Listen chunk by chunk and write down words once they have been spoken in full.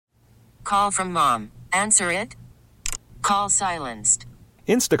call from mom. Answer it. Call silenced.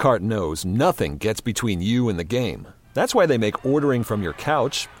 Instacart knows nothing gets between you and the game. That's why they make ordering from your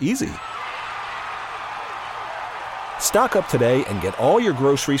couch easy. Stock up today and get all your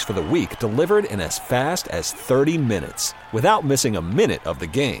groceries for the week delivered in as fast as 30 minutes without missing a minute of the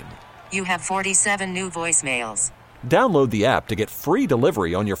game. You have 47 new voicemails. Download the app to get free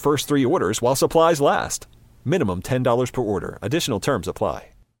delivery on your first 3 orders while supplies last. Minimum $10 per order. Additional terms apply.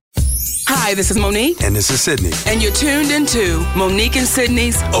 Hi, this is Monique. And this is Sydney. And you're tuned into Monique and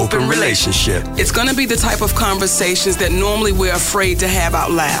Sydney's Open Relationship. It's going to be the type of conversations that normally we're afraid to have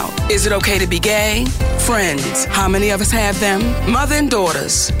out loud. Is it okay to be gay? Friends, how many of us have them? Mother and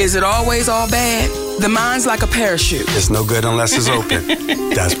daughters, is it always all bad? The mind's like a parachute. It's no good unless it's open.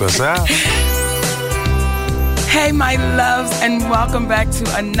 That's what's up. Hey, my loves, and welcome back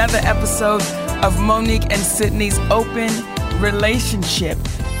to another episode of Monique and Sydney's Open Relationship.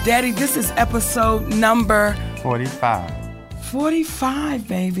 Daddy, this is episode number 45. 45,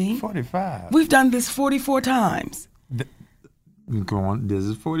 baby. 45. We've done this 44 times. Go on. This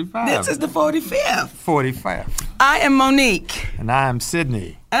is 45. This is the 45th. 45. I am Monique. And I am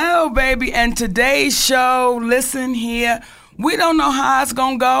Sydney. Oh, baby. And today's show, listen here, we don't know how it's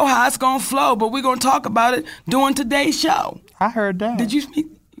going to go, how it's going to flow, but we're going to talk about it during today's show. I heard that. Did you see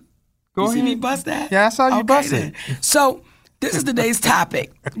me bust that? Yeah, I saw you bust it. So, this is today's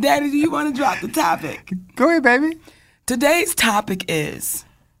topic. Daddy, do you want to drop the topic? Go ahead, baby. Today's topic is,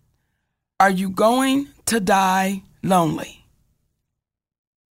 are you going to die lonely?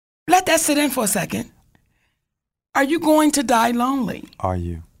 Let that sit in for a second. Are you going to die lonely? Are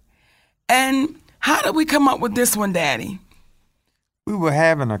you? And how did we come up with this one, Daddy? We were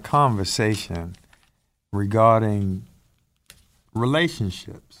having a conversation regarding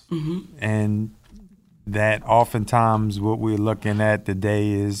relationships. Mm-hmm. And that oftentimes what we're looking at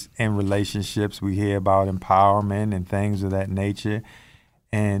today is in relationships, we hear about empowerment and things of that nature.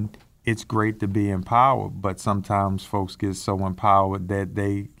 And it's great to be empowered, but sometimes folks get so empowered that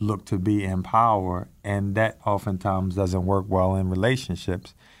they look to be empowered, and that oftentimes doesn't work well in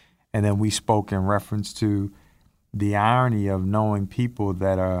relationships. And then we spoke in reference to the irony of knowing people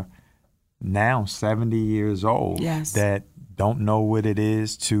that are now 70 years old, yes, that don't know what it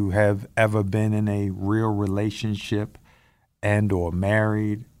is to have ever been in a real relationship and or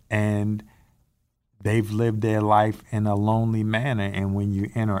married, and they've lived their life in a lonely manner. And when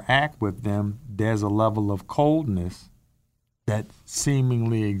you interact with them, there's a level of coldness that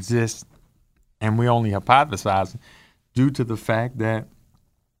seemingly exists, and we only hypothesize due to the fact that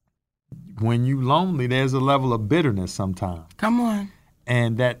when you lonely, there's a level of bitterness sometimes. Come on.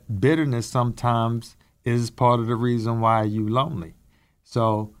 And that bitterness sometimes is part of the reason why you lonely.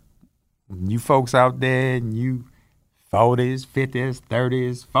 So you folks out there, and you 40s, 50s,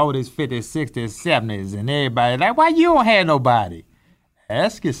 30s, 40s, 50s, 60s, 70s, and everybody like, why you don't have nobody?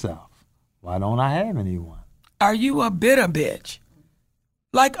 Ask yourself, why don't I have anyone? Are you a bitter bitch?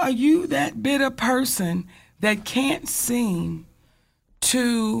 Like, are you that bitter person that can't seem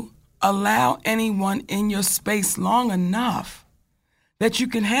to allow anyone in your space long enough that you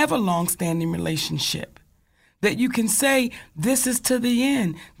can have a long-standing relationship, that you can say, this is to the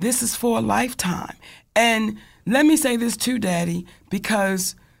end, this is for a lifetime? And let me say this too, Daddy,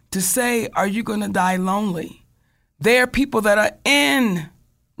 because to say, are you going to die lonely? There are people that are in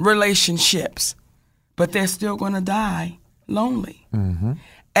relationships, but they're still going to die lonely. Mm-hmm.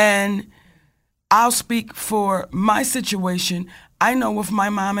 And I'll speak for my situation. I know with my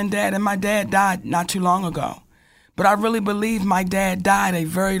mom and dad, and my dad died not too long ago, but I really believe my dad died a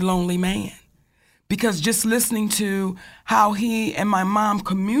very lonely man, because just listening to how he and my mom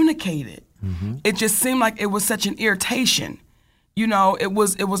communicated, mm-hmm, it just seemed like it was such an irritation. You know, it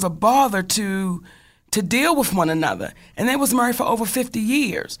was a bother to deal with one another. And they was married for over 50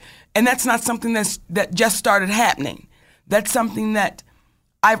 years. And that's not something that just started happening. That's something that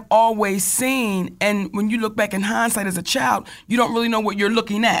I've always seen. And when you look back in hindsight as a child, you don't really know what you're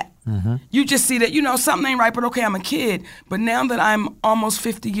looking at. Mm-hmm. You just see that, something ain't right, but okay, I'm a kid. But now that I'm almost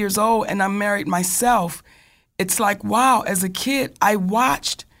 50 years old and I'm married myself, it's like, wow, as a kid, I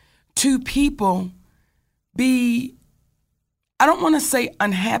watched two people be, I don't want to say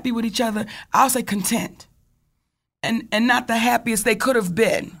unhappy with each other, I'll say content. And not the happiest they could have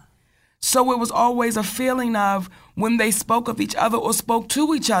been. So it was always a feeling of when they spoke of each other or spoke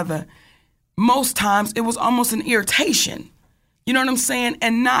to each other, most times it was almost an irritation. You know what I'm saying?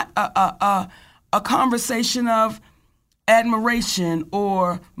 And not a conversation of admiration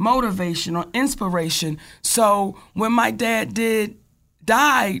or motivation or inspiration. So when my dad did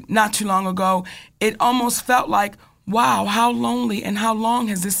die not too long ago, it almost felt like, wow, how lonely and how long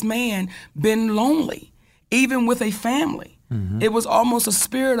has this man been lonely, even with a family? Mm-hmm. It was almost a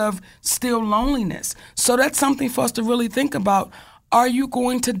spirit of still loneliness. So that's something for us to really think about. Are you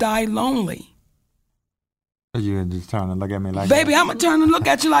going to die lonely? You're just trying to look at me like Baby, that. I'm going to turn and look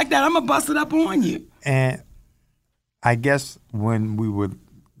at you like that. I'm going to bust it up on you. And I guess when we were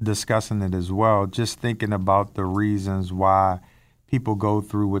discussing it as well, just thinking about the reasons why people go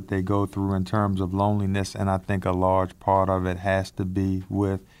through what they go through in terms of loneliness, and I think a large part of it has to be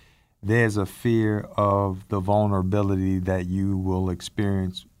with there's a fear of the vulnerability that you will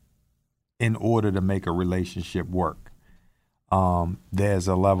experience in order to make a relationship work. There's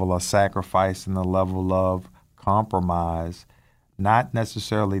a level of sacrifice and a level of compromise, not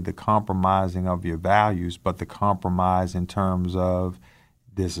necessarily the compromising of your values, but the compromise in terms of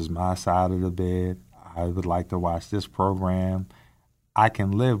this is my side of the bed. I would like to watch this program. I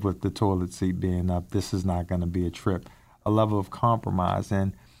can live with the toilet seat being up. This is not going to be a trip. A level of compromise.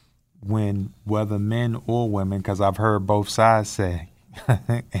 And when whether men or women, because I've heard both sides say,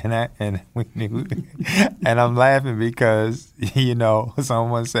 and I'm laughing because,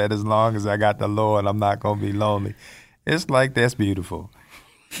 someone said, as long as I got the Lord, I'm not going to be lonely. It's like, that's beautiful.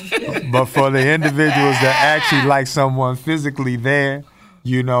 But for the individuals that actually like someone physically there,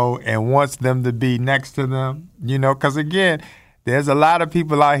 and wants them to be next to them, because again, there's a lot of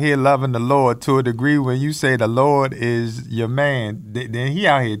people out here loving the Lord to a degree. When you say the Lord is your man, then he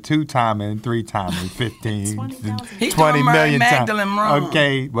out here 2-timing, 3-timing, 15, 20 million times.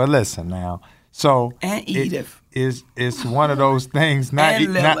 Okay, well, listen now. So and Edith. It's one of those things.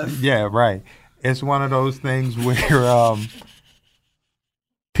 Yeah, right. It's one of those things where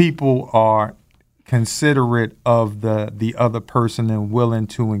people are considerate of the other person and willing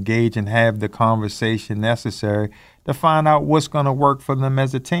to engage and have the conversation necessary to find out what's going to work for them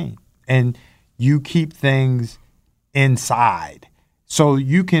as a team. And you keep things inside. So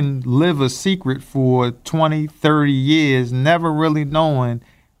you can live a secret for 20, 30 years, never really knowing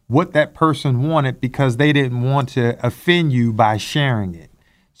what that person wanted because they didn't want to offend you by sharing it.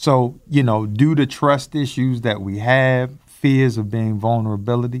 So, due to trust issues that we have, fears of being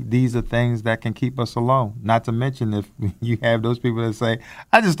vulnerability, these are things that can keep us alone. Not to mention if you have those people that say,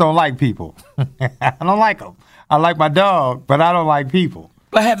 I just don't like people. I don't like them. I like my dog, but I don't like people.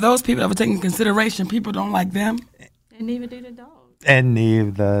 But have those people ever taken into consideration people don't like them? And neither do the dog. And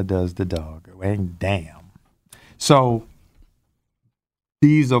neither does the dog. And damn. So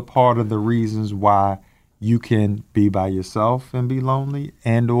these are part of the reasons why you can be by yourself and be lonely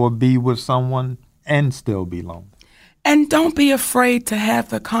and or be with someone and still be lonely. And don't be afraid to have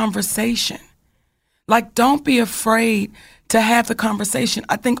the conversation. Don't be afraid to have the conversation.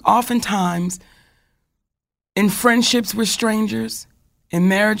 I think oftentimes in friendships, we're strangers. In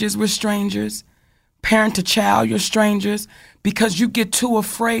marriages, we're strangers. Parent to child, you're strangers because you get too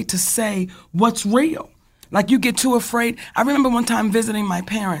afraid to say what's real. You get too afraid. I remember one time visiting my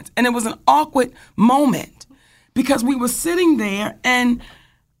parents, and it was an awkward moment because we were sitting there, and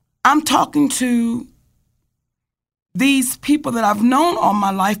I'm talking to these people that I've known all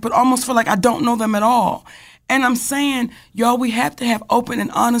my life, but almost feel like I don't know them at all. And I'm saying, y'all, we have to have open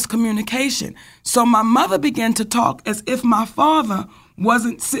and honest communication. So my mother began to talk as if my father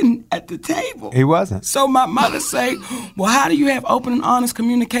wasn't sitting at the table. He wasn't. So my mother say, well, how do you have open and honest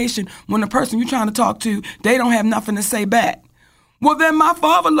communication when the person you're trying to talk to, they don't have nothing to say back? Well, then my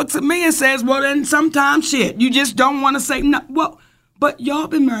father looks at me and says, well, then sometimes you just don't want to say no. Well, but y'all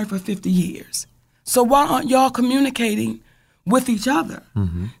been married for 50 years. So why aren't y'all communicating with each other?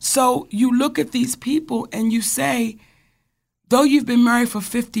 Mm-hmm. So you look at these people and you say, though you've been married for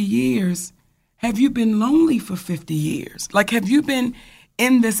 50 years, have you been lonely for 50 years? Have you been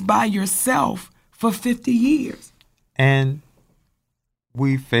in this by yourself for 50 years? And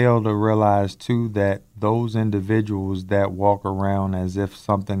we fail to realize, too, that those individuals that walk around as if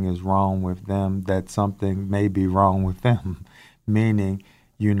something is wrong with them, that something may be wrong with them, meaning,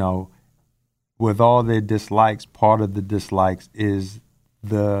 with all their dislikes, part of the dislikes is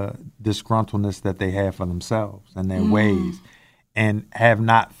the disgruntledness that they have for themselves and their ways, and have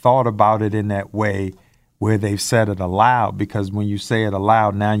not thought about it in that way where they've said it aloud, because when you say it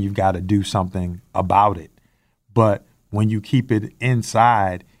aloud, now you've got to do something about it. But when you keep it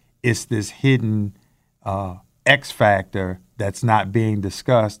inside, it's this hidden X factor that's not being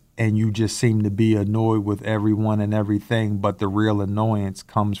discussed, and you just seem to be annoyed with everyone and everything, but the real annoyance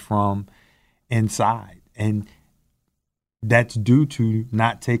comes from inside. And that's due to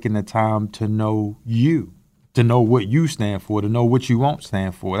not taking the time to know you, to know what you stand for, to know what you won't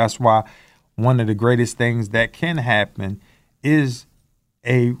stand for. That's why one of the greatest things that can happen is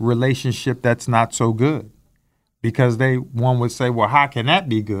a relationship that's not so good. Because one would say, well, how can that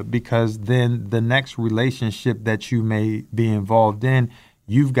be good? Because then the next relationship that you may be involved in,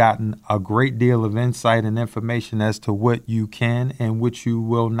 you've gotten a great deal of insight and information as to what you can and what you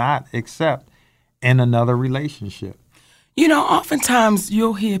will not accept in another relationship. You know, oftentimes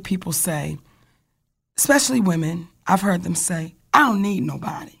you'll hear people say, especially women, I've heard them say, I don't need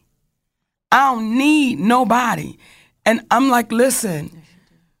nobody. I don't need nobody. And I'm like, listen,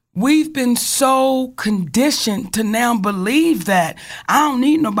 we've been so conditioned to now believe that I don't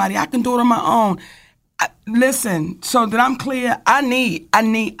need nobody. I can do it on my own. Listen, so that I'm clear, I'm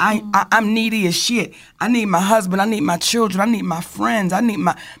needy as shit. I need my husband. I need my children. I need my friends. I need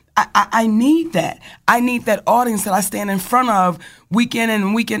that. I need that audience that I stand in front of week in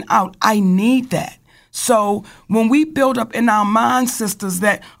and weekend out. I need that. So when we build up in our mind, sisters,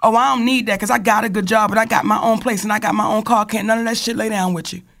 that, oh, I don't need that because I got a good job and I got my own place and I got my own car, can't none of that shit lay down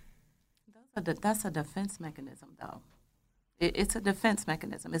with you. That's a defense mechanism, though. It's a defense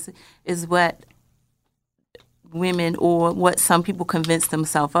mechanism. It's what women, or what some people convince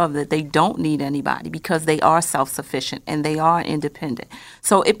themselves of, that they don't need anybody because they are self-sufficient and they are independent.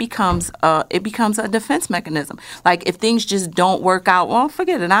 So it becomes a defense mechanism. Like if things just don't work out, well,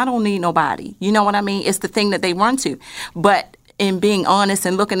 forget it. I don't need nobody. You know what I mean? It's the thing that they run to. But in being honest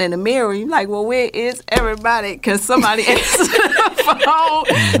and looking in the mirror, you're like, well, where is everybody? Can somebody answer the phone?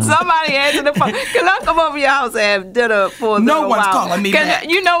 Somebody answer the phone. Can I come over your house and have dinner for a No little one's while? calling me back.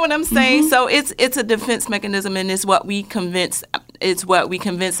 You know what I'm saying? Mm-hmm. So it's a defense mechanism, and it's what we convince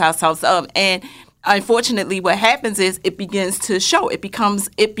ourselves of. And unfortunately, what happens is it begins to show. It becomes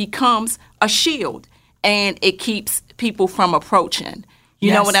a shield, and it keeps people from approaching.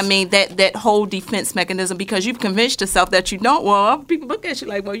 You know what I mean? That whole defense mechanism, because you've convinced yourself that you don't. Well, people look at you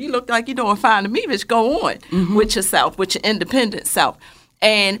like, well, you look like you're doing fine to me, bitch. Go on with yourself, with your independent self.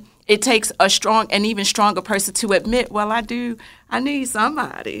 And it takes an even stronger person to admit, well, I need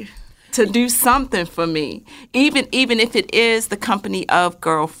somebody to do something for me, even if it is the company of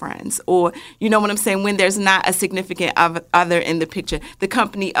girlfriends, or, you know what I'm saying, when there's not a significant other in the picture, the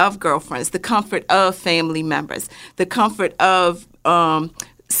company of girlfriends, the comfort of family members, the comfort of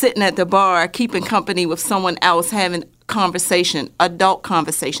sitting at the bar, keeping company with someone else, having conversation, adult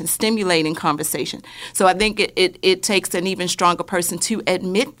conversation, stimulating conversation. So I think it takes an even stronger person to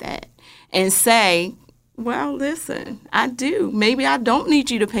admit that and say, well, listen, I do. Maybe I don't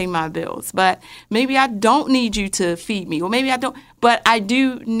need you to pay my bills, but maybe I don't need you to feed me, or maybe I don't, but I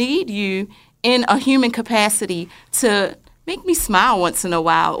do need you in a human capacity to make me smile once in a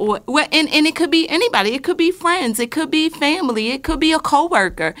while. And it could be anybody. It could be friends. It could be family. It could be a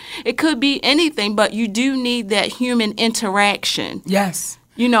coworker. It could be anything, but you do need that human interaction. Yes.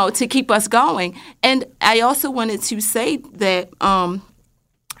 You know, to keep us going. And I also wanted to say that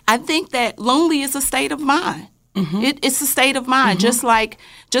I think that lonely is a state of mind. Mm-hmm. It's a state of mind, mm-hmm.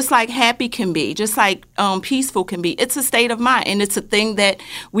 just like happy can be, just like peaceful can be. It's a state of mind, and it's a thing that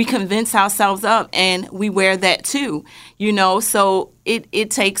we convince ourselves of, and we wear that too. You know, so it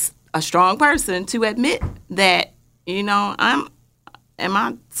takes a strong person to admit that, you know, am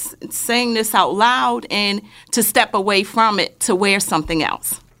I saying this out loud, and to step away from it to wear something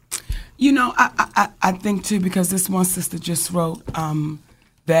else. You know, I think too, because this one sister just wrote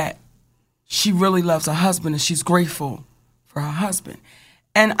that she really loves her husband and she's grateful for her husband.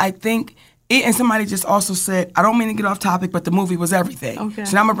 And I think, and somebody just also said, I don't mean to get off topic, but the movie was everything. Okay.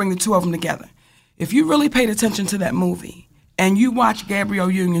 So now I'm going to bring the two of them together. If you really paid attention to that movie and you watch Gabrielle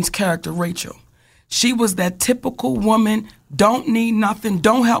Union's character, Rachel, she was that typical woman, don't need nothing,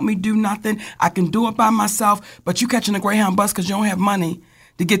 don't help me do nothing, I can do it by myself, but you catching a Greyhound bus because you don't have money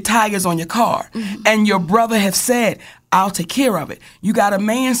to get tires on your car. Mm-hmm. And your brother have said, I'll take care of it. You got a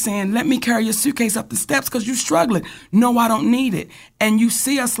man saying, let me carry your suitcase up the steps because you're struggling. No, I don't need it. And you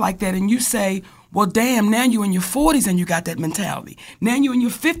see us like that and you say, well, damn, now you're in your 40s and you got that mentality. Now you're in your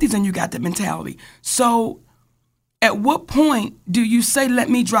 50s and you got that mentality. So at what point do you say, let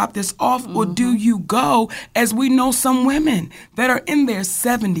me drop this off, or do you go, as we know some women that are in their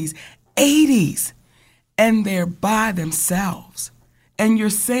 70s, 80s, and they're by themselves. And you're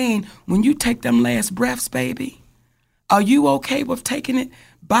saying, when you take them last breaths, baby, are you okay with taking it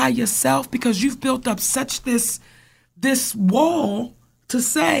by yourself? Because you've built up such this wall to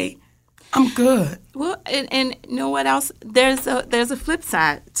say, I'm good. Well, and you know what else? There's a flip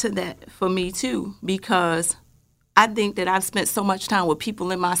side to that for me too, because I think that I've spent so much time with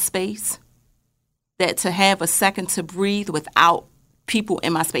people in my space that to have a second to breathe without people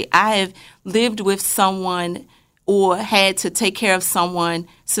in my space. I have lived with someone or had to take care of someone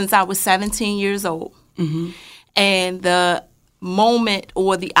since I was 17 years old. Mm-hmm. And the moment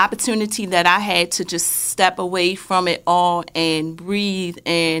or the opportunity that I had to just step away from it all and breathe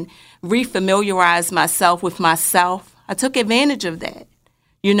and refamiliarize myself with myself, I took advantage of that,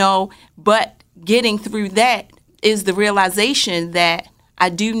 but getting through that is the realization that I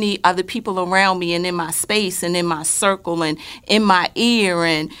do need other people around me and in my space and in my circle and in my ear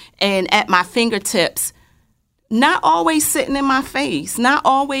and at my fingertips. Not always sitting in my face, not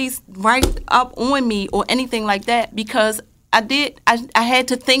always right up on me or anything like that, because I had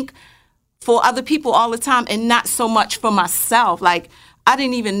to think for other people all the time and not so much for myself. Like, I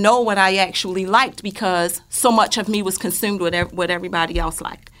didn't even know what I actually liked because so much of me was consumed with what everybody else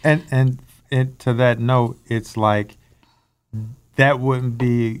liked. And to that note, it's like that wouldn't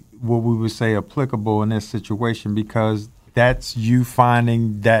be what we would say applicable in this situation, because that's you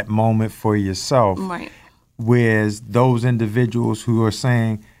finding that moment for yourself. Right. Whereas those individuals who are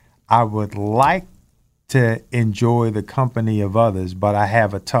saying, I would like to enjoy the company of others, but I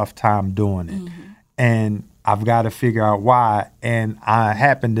have a tough time doing it. Mm-hmm. And I've got to figure out why. And I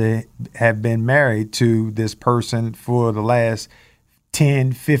happen to have been married to this person for the last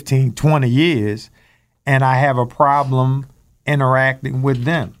 10, 15, 20 years, and I have a problem interacting with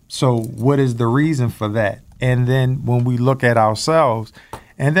them. So what is the reason for that? And then when we look at ourselves,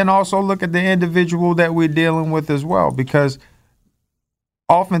 and then also look at the individual that we're dealing with as well, because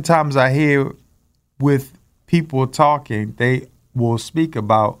oftentimes I hear with people talking, they will speak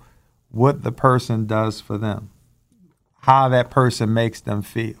about what the person does for them, how that person makes them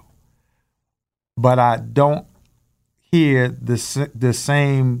feel. But I don't hear the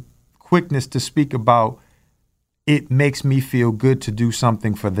same quickness to speak about, it makes me feel good to do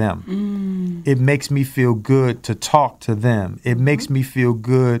something for them. It makes me feel good to talk to them. It makes me feel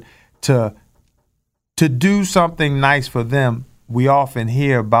good to do something nice for them. We often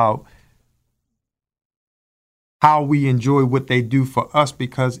hear about how we enjoy what they do for us,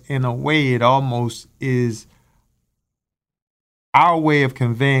 because in a way it almost is our way of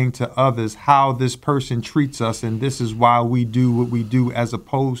conveying to others how this person treats us, and this is why we do what we do, as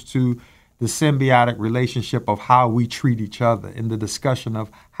opposed to the symbiotic relationship of how we treat each other in the discussion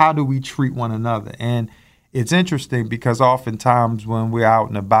of how do we treat one another. And it's interesting because oftentimes when we're out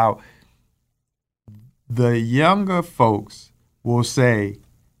and about, the younger folks will say,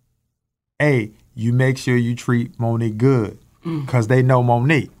 hey, you make sure you treat Monique good, because they know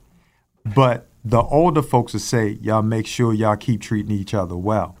Monique. But the older folks will say, y'all make sure y'all keep treating each other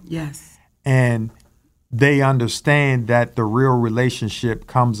well. Yes. And they understand that the real relationship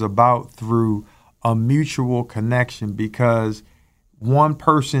comes about through a mutual connection, because one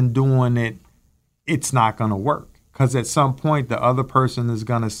person doing it, it's not going to work. Because at some point, the other person is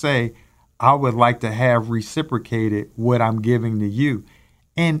going to say, I would like to have reciprocated what I'm giving to you.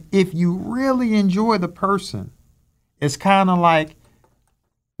 And if you really enjoy the person, it's kind of like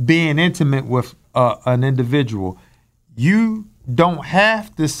being intimate with an individual. You don't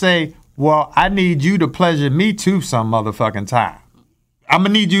have to say, well, I need you to pleasure me too some motherfucking time. I'm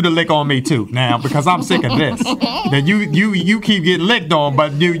gonna need you to lick on me too now, because I'm sick of this. That you keep getting licked on,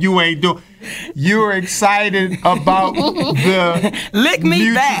 but you ain't doing. You're excited about the lick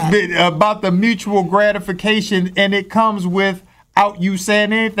me back, about the mutual gratification, and it comes without you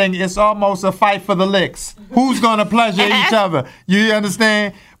saying anything. It's almost a fight for the licks. Who's gonna pleasure each other? You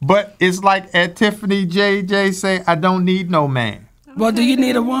understand? But it's like at Tiffany JJ say, I don't need no man. Well, do you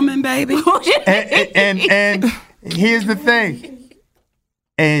need a woman, baby? and here's the thing.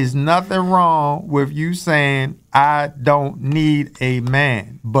 There's nothing wrong with you saying, I don't need a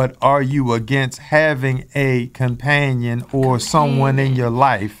man. But are you against having a companion or someone in your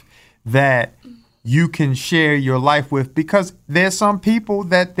life that you can share your life with? Because there's some people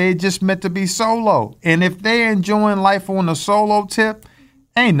that they just meant to be solo. And if they're enjoying life on a solo tip,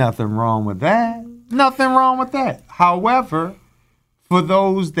 ain't nothing wrong with that. Nothing wrong with that. However, for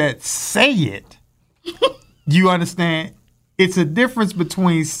those that say it, you understand, it's a difference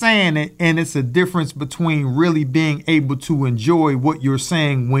between saying it, and it's a difference between really being able to enjoy what you're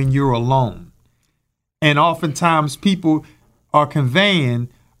saying when you're alone. And oftentimes people are conveying,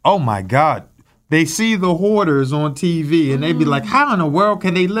 oh my God, they see the hoarders on TV and they be like, how in the world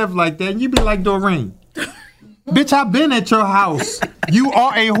can they live like that? And you be like, Doreen, bitch, I've been at your house. You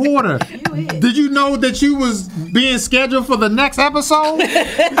are a hoarder. Did you know that you was being scheduled for the next episode?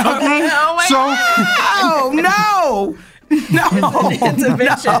 Okay. Oh no.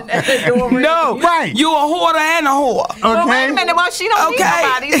 Intervention. No, right. You a hoarder and a whore. Okay. Well, wait a minute. Well, she don't need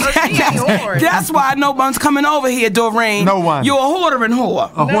nobody, so she ain't hoard. That's why no one's coming over here, Doreen. No one. You a hoarder and whore.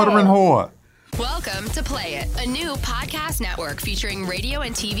 A hoarder and whore. Welcome to Play It, a new podcast network featuring radio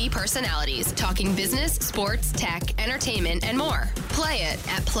and TV personalities talking business, sports, tech, entertainment, and more. Play it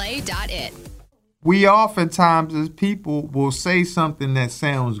at play.it. We oftentimes as people will say something that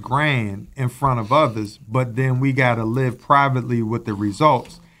sounds grand in front of others, but then we got to live privately with the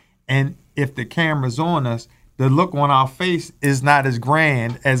results. And if the camera's on us, the look on our face is not as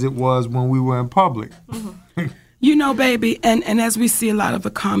grand as it was when we were in public. Mm-hmm. You know, baby, and as we see a lot of the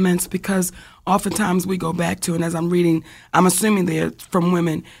comments, because oftentimes we go back to, and as I'm reading, I'm assuming they're from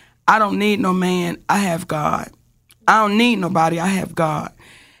women, I don't need no man, I have God. I don't need nobody, I have God.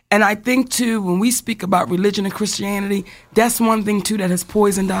 And I think, too, when we speak about religion and Christianity, that's one thing, too, that has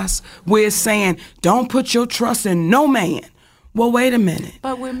poisoned us. We're saying, don't put your trust in no man. Well, wait a minute.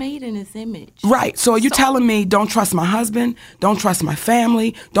 But we're made in his image. Right. So are you telling me don't trust my husband, don't trust my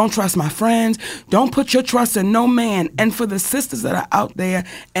family, don't trust my friends, don't put your trust in no man. And for the sisters that are out there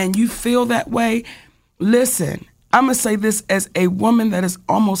and you feel that way, listen, I'm going to say this as a woman that is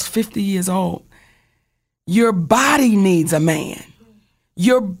almost 50 years old. Your body needs a man.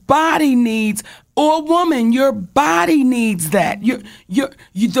 Your body needs, or a woman, your body needs that. You,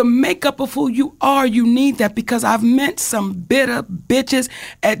 the makeup of who you are, you need that, because I've met some bitter bitches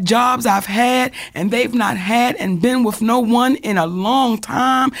at jobs I've had, and they've not had and been with no one in a long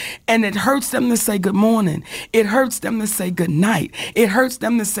time, and it hurts them to say good morning. It hurts them to say good night. It hurts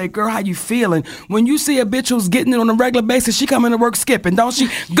them to say, girl, how you feeling? When you see a bitch who's getting it on a regular basis, she come into work skipping, don't she?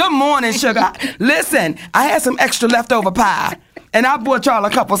 Good morning, sugar. Listen, I had some extra leftover pie. And I bought y'all a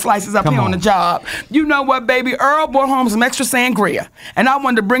couple slices up here on the job. You know what, baby? Earl brought home some extra sangria. And I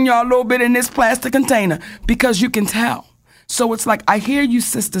wanted to bring y'all a little bit in this plastic container because you can tell. So it's like, I hear you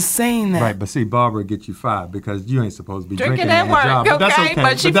sisters saying that. Right, but see, Barbara get you fired because you ain't supposed to be drinking at work, job. okay? But that's okay.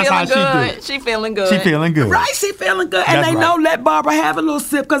 But she that's feeling how good. She feeling good. She feeling good. Right, she feeling good. And That's they right. know let Barbara have a little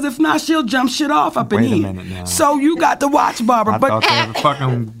sip, because if not, she'll jump shit off up in Wait a here. minute now. So you got to watch Barbara. I thought that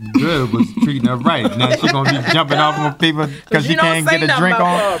fucking good was treating her right. Now she's going to be jumping off on people because she can't get a drink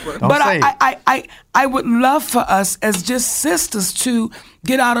on. Don't But say it. I would love for us as just sisters to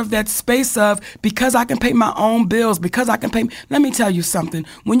get out of that space of, because I can pay my own bills, because I can pay. Let me tell you something.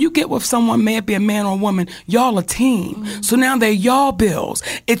 When you get with someone, may it be a man or a woman, y'all a team. Mm-hmm. So now they're y'all bills.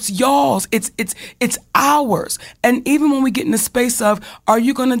 It's y'all's. It's ours. And even when we get in the space of, are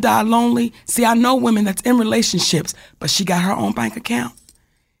you going to die lonely? See, I know women that's in relationships, but she got her own bank account.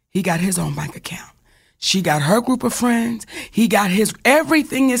 He got his own bank account. She got her group of friends. He got his.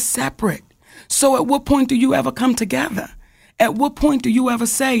 Everything is separate. So at what point do you ever come together? At what point do you ever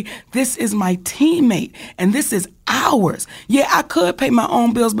say, this is my teammate and this is ours? Yeah, I could pay my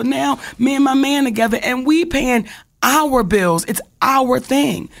own bills, but now me and my man together and we paying our bills. It's our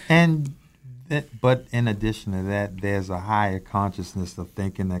thing. But in addition to that, there's a higher consciousness of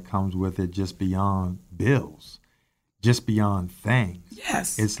thinking that comes with it just beyond bills, just beyond things.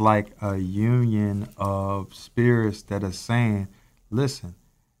 Yes. It's like a union of spirits that are saying, listen,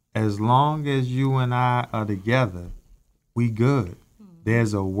 as long as you and I are together, we good.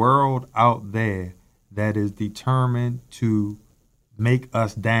 There's a world out there that is determined to make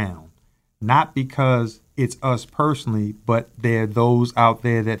us down. Not because it's us personally, but there are those out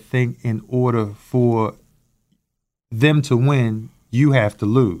there that think in order for them to win, you have to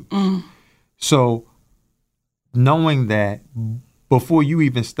lose. Mm. So knowing that before you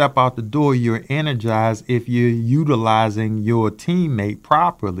even step out the door, you're energized if you're utilizing your teammate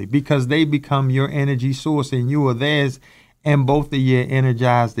properly, because they become your energy source and you are theirs, and both of you are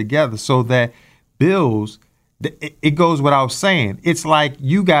energized together. So that bills, it goes without saying. It's like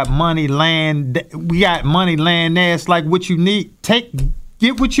you got money, land, we got money, land there. It's like what you need.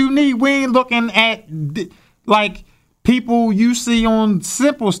 Get what you need. We ain't looking at like people you see on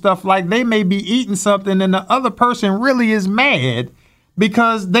simple stuff, like they may be eating something and the other person really is mad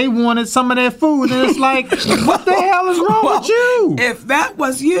because they wanted some of their food, and it's like, what the hell is wrong with you? If that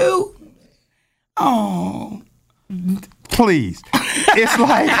was you, oh. Please. It's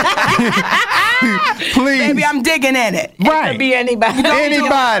like, please. Baby, I'm digging at it. Right. It could be anybody.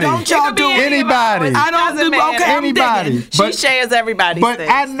 Don't y'all do anybody. I don't do, okay, anybody. I'm digging. She shares everybody's But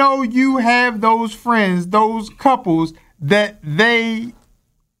things. I know you have those friends, those couples, that they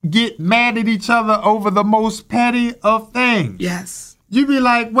get mad at each other over the most petty of things. Yes. You be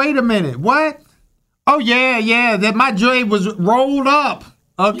like, wait a minute, what? Oh, yeah, that my joint was rolled up,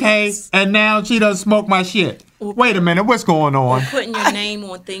 okay? Yes. And now she doesn't smoke my shit. Wait a minute, what's going on? Or putting your name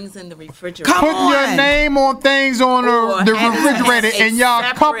on things in the refrigerator. Putting your name on things on the refrigerator, and y'all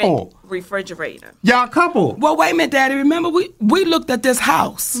couple. Refrigerator. Y'all couple. Well, wait a minute, Daddy. Remember, we looked at this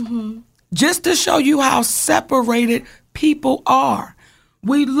house just to show you how separated people are.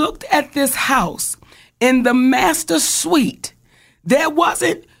 We looked at this house in the master suite. There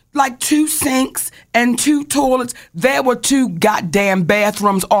wasn't like 2 sinks and 2 toilets. There were 2 goddamn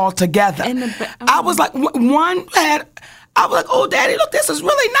bathrooms all together. I was like, I was like, oh, Daddy, look, this is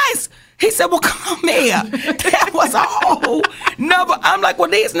really nice. He said, well, come here. That was a whole nother. I'm like, well,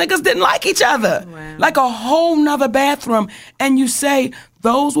 these niggas didn't like each other. Wow. Like a whole nother bathroom. And you say,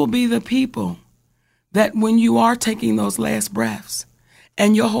 those will be the people that when you are taking those last breaths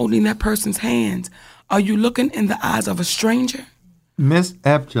and you're holding that person's hands, are you looking in the eyes of a stranger? Miss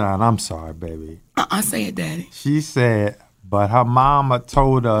Epjohn, I'm sorry, baby. Say it, Daddy. She said, but her mama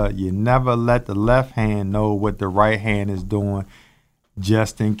told her, you never let the left hand know what the right hand is doing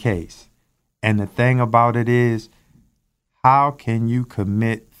just in case. And the thing about it is, how can you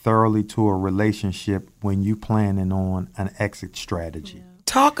commit thoroughly to a relationship when you planning on an exit strategy? Yeah.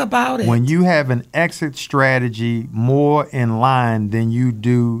 Talk about it. When you have an exit strategy more in line than you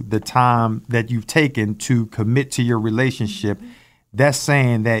do the time that you've taken to commit to your relationship, that's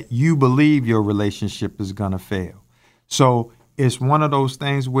saying that you believe your relationship is going to fail. So it's one of those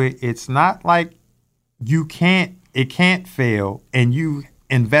things where it's not like it can't fail and you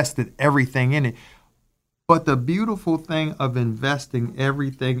invested everything in it. But the beautiful thing of investing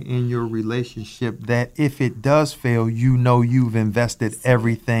everything in your relationship, that if it does fail, you know you've invested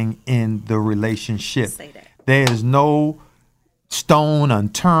everything in the relationship. There is no stone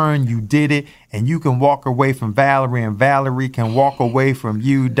unturned. You did it, and you can walk away from Valerie, and Valerie can walk away from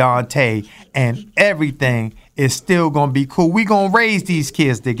you, Dante, and everything is still going to be cool. We're going to raise these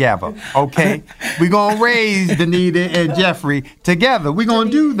kids together, okay? We're going to raise Danita and Jeffrey together. We're going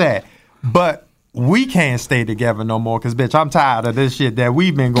to do that. But we can't stay together no more because, bitch, I'm tired of this shit that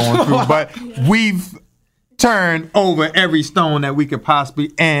we've been going through. But we've turned over every stone that we could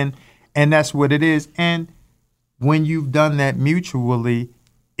possibly, and that's what it is. And when you've done that mutually,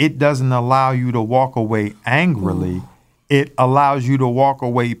 it doesn't allow you to walk away angrily. It allows you to walk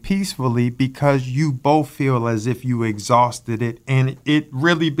away peacefully because you both feel as if you exhausted it. And it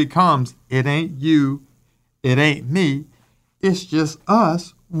really becomes, it ain't you, it ain't me, it's just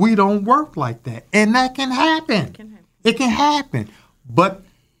us. We don't work like that. And that can happen. It can happen. But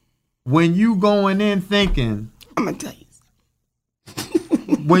when you going in thinking, I'm going to tell you.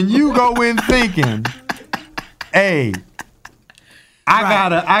 When you go in thinking, hey,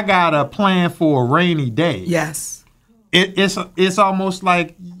 I got a plan for a rainy day. Yes. It's almost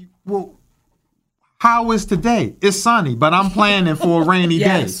like, well, how is today? It's sunny, but I'm planning for a rainy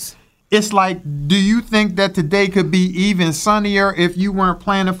yes. day. It's like, do you think that today could be even sunnier if you weren't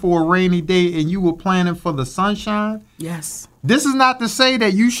planning for a rainy day and you were planning for the sunshine? Yes. This is not to say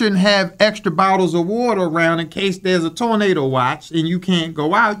that you shouldn't have extra bottles of water around in case there's a tornado watch and you can't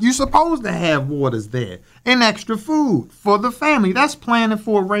go out. You're supposed to have waters there and extra food for the family. That's planning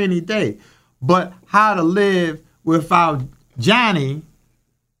for a rainy day. But how to live without Johnny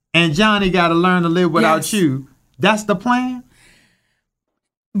and Johnny got to learn to live without you, that's the plan?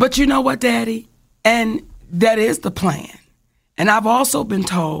 But you know what, Daddy? And that is the plan. And I've also been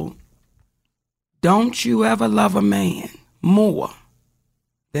told, don't you ever love a man more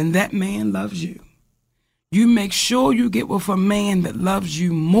than that man loves you. You make sure you get with a man that loves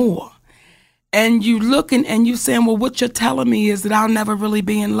you more. And you looking and you saying, well, what you're telling me is that I'll never really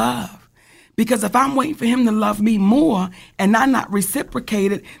be in love. Because if I'm waiting for him to love me more and I'm not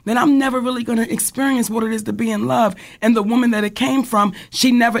reciprocated, then I'm never really going to experience what it is to be in love. And the woman that it came from,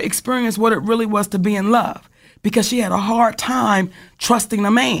 she never experienced what it really was to be in love because she had a hard time trusting a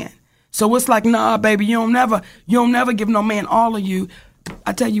man. So it's like, nah, baby, you don't never give no man all of you.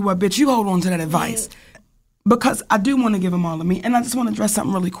 I tell you what, bitch, you hold on to that advice because I do want to give him all of me. And I just want to address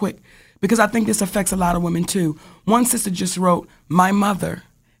something really quick because I think this affects a lot of women too. One sister just wrote, my mother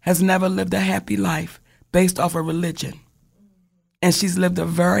has never lived a happy life based off of religion. And she's lived a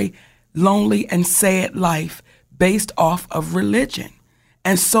very lonely and sad life based off of religion.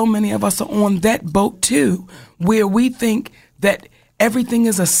 And so many of us are on that boat too, where we think that everything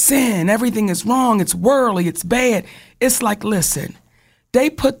is a sin, everything is wrong, it's worldly, it's bad. It's like, listen, they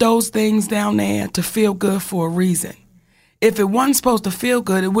put those things down there to feel good for a reason. If it wasn't supposed to feel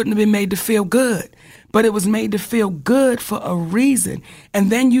good, it wouldn't have been made to feel good. But it was made to feel good for a reason. And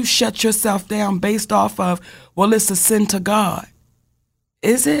then you shut yourself down based off of, well, it's a sin to God.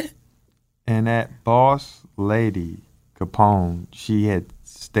 Is it? And that boss lady, Capone, she had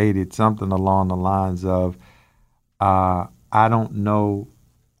stated something along the lines of, I don't know,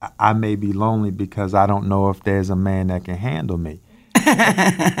 I may be lonely because I don't know if there's a man that can handle me.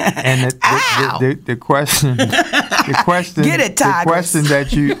 And the question, Get it, the question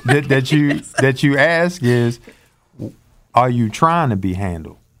that you ask is, are you trying to be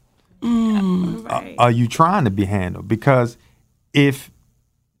handled? Right. Are you trying to be handled? Because if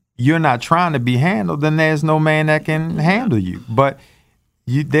you're not trying to be handled, then there's no man that can handle you. But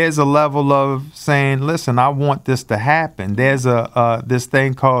there's a level of saying, listen, I want this to happen. There's this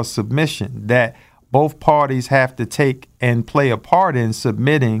thing called submission that both parties have to take and play a part in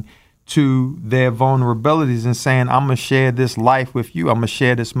submitting to their vulnerabilities and saying, I'm going to share this life with you. I'm going to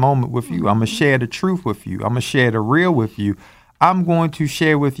share this moment with you. I'm going to share the truth with you. I'm going to share the real with you. I'm going to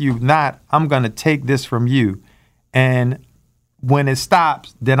share with you, not I'm going to take this from you. And when it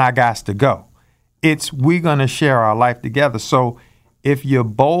stops, then I got to go. It's we're going to share our life together. So if you're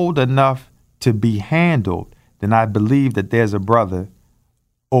bold enough to be handled, then I believe that there's a brother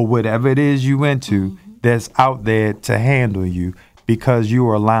or whatever it is you into that's out there to handle you because you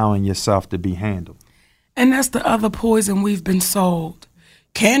are allowing yourself to be handled. And that's the other poison we've been sold.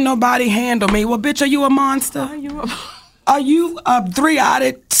 Can't nobody handle me. Well, bitch, are you a monster? Are you a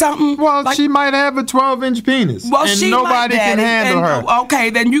 3-eyed something? Well, she might have a 12-inch penis. Well, and she nobody might, can handle her. Okay,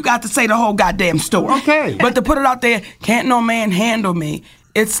 then you got to say the whole goddamn story. Okay. But to put it out there, can't no man handle me.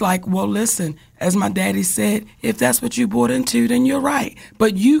 It's like, well, listen, as my daddy said, if that's what you bought into, then you're right.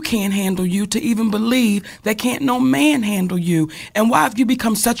 But you can't handle you to even believe that can't no man handle you. And why have you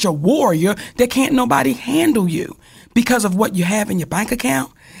become such a warrior that can't nobody handle you? Because of what you have in your bank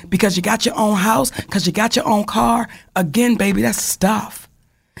account? Because you got your own house? Because you got your own car? Again, baby, that's stuff.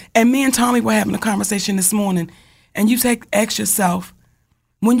 And me and Tommy were having a conversation this morning, and you ask yourself,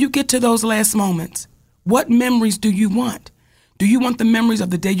 when you get to those last moments, what memories do you want? Do you want the memories of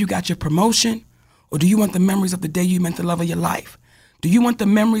the day you got your promotion? Or do you want the memories of the day you met the love of your life? Do you want the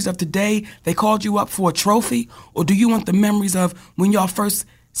memories of the day they called you up for a trophy? Or do you want the memories of when y'all first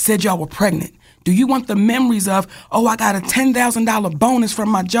said y'all were pregnant? Do you want the memories of, oh, I got a $10,000 bonus from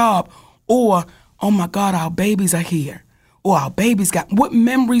my job? Or, oh my God, our babies are here. Or our babies got, what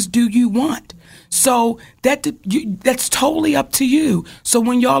memories do you want? So that's totally up to you. So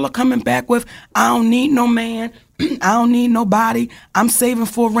when y'all are coming back with, I don't need no man, I don't need nobody, I'm saving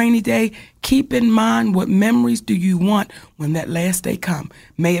for a rainy day, keep in mind what memories do you want when that last day come.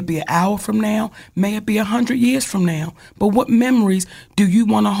 May it be an hour from now, may it be 100 years from now, but what memories do you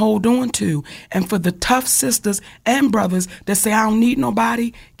want to hold on to? And for the tough sisters and brothers that say, I don't need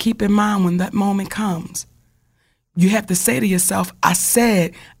nobody, keep in mind when that moment comes. You have to say to yourself, I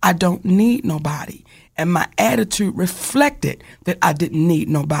said I don't need nobody. And my attitude reflected that I didn't need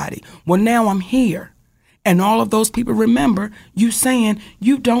nobody. Well, now I'm here. And all of those people remember you saying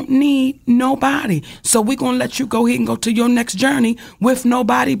you don't need nobody. So we're going to let you go ahead and go to your next journey with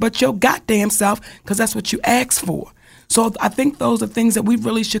nobody but your goddamn self, because that's what you asked for. So I think those are things that we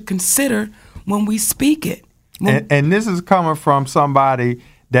really should consider when we speak it. And this is coming from somebody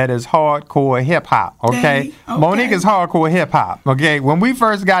that is hardcore hip-hop, okay? Monique is hardcore hip-hop, okay? When we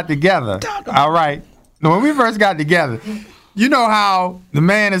first got together, all right, when we first got together, you know how the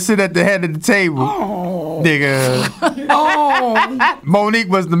man that sit at the head of the table, nigga, Monique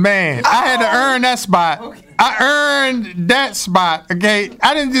was the man. I had to earn that spot. Okay. I earned that spot, okay?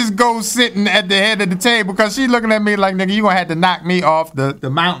 I didn't just go sitting at the head of the table because she looking at me like, nigga, you gonna have to knock me off the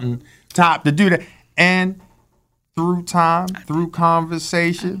mountain top to do that. And through time, through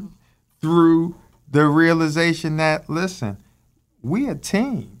conversation, through the realization that, listen, we a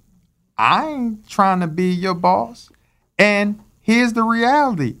team. I ain't trying to be your boss. And here's the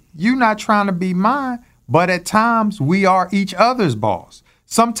reality. You not trying to be mine, but at times we are each other's boss.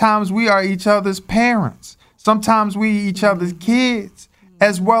 Sometimes we are each other's parents. Sometimes we each other's kids,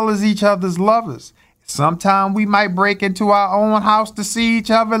 as well as each other's lovers. Sometimes we might break into our own house to see each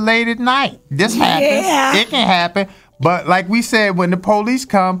other late at night. This happens. Yeah. It can happen. But like we said, when the police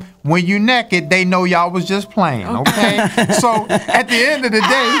come, when you naked, they know y'all was just playing, okay? So at the end of the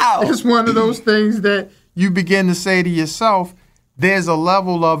day, it's one of those things that you begin to say to yourself, there's a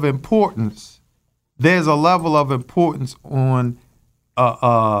level of importance. There's a level of importance on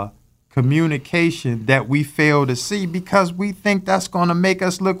communication that we fail to see because we think that's going to make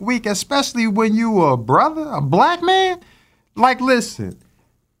us look weak, especially when you are a brother, a black man. Like, listen,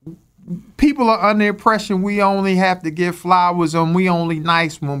 people are under the impression we only have to give flowers and we only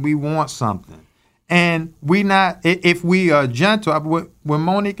nice when we want something. And we not, if we are gentle, when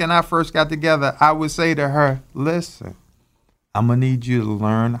Monique and I first got together, I would say to her, listen, I'm going to need you to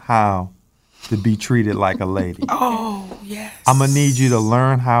learn how to be treated like a lady. Oh, yes. I'm going to need you to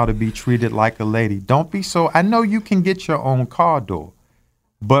learn how to be treated like a lady. Don't be so, I know you can get your own car door,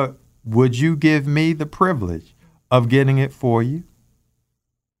 but would you give me the privilege of getting it for you?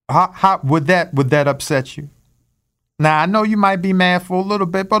 How would that upset you? Now, I know you might be mad for a little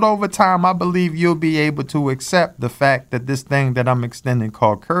bit, but over time, I believe you'll be able to accept the fact that this thing that I'm extending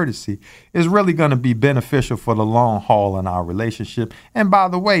called courtesy is really going to be beneficial for the long haul in our relationship. And by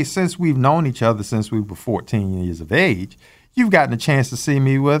the way, since we've known each other since we were 14 years of age, you've gotten a chance to see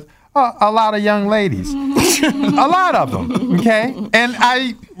me with a lot of young ladies, a lot of them, okay?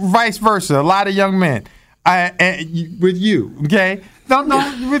 And vice versa, a lot of young men with you, okay?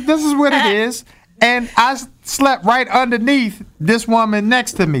 No, this is what it is. And I slept right underneath this woman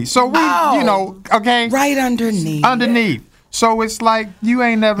next to me. So okay? Right underneath. Underneath. So it's like you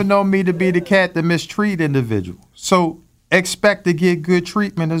ain't never known me to be the cat that mistreat individuals. So expect to get good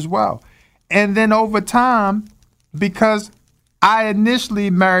treatment as well. And then over time, because I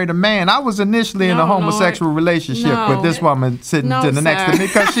initially married a man, I was initially in a homosexual relationship with this woman sitting to the next to me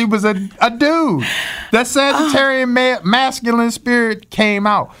because she was a dude. That Sagittarian masculine spirit came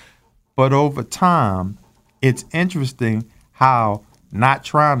out. But over time, it's interesting how not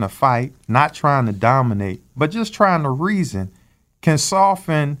trying to fight, not trying to dominate, but just trying to reason can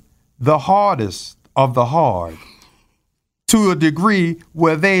soften the hardest of the hard to a degree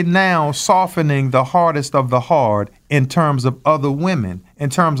where they now softening the hardest of the hard in terms of other women, in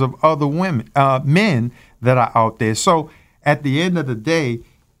terms of other men that are out there. So at the end of the day,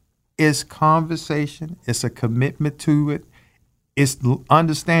 it's conversation, it's a commitment to it. It's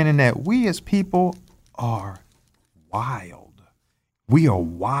understanding that we as people are wild. We are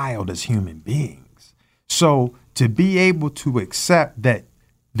wild as human beings. So to be able to accept that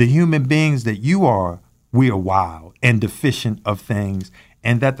the human beings that you are, we are wild and deficient of things,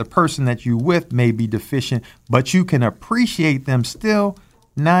 and that the person that you're with may be deficient, but you can appreciate them still,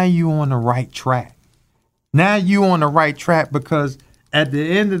 now you're on the right track. Now you're on the right track because at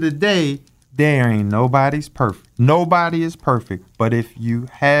the end of the day, there ain't nobody's perfect. Nobody is perfect. But if you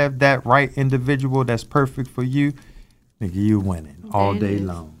have that right individual that's perfect for you, nigga, you winning all day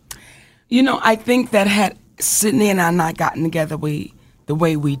long. You know, I think that had Sydney and I not gotten together the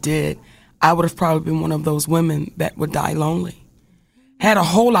way we did, I would have probably been one of those women that would die lonely. Had a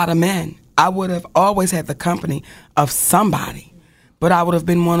whole lot of men. I would have always had the company of somebody. But I would have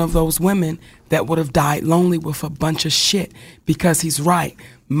been one of those women that would have died lonely with a bunch of shit because he's right.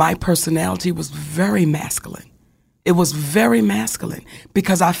 My personality was very masculine. It was very masculine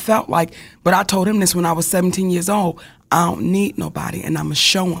because I felt like, but I told him this when I was 17 years old, I don't need nobody and I'm going to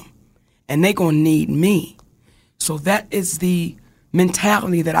show them. And they going to need me. So that is the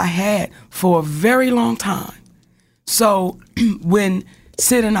mentality that I had for a very long time. So when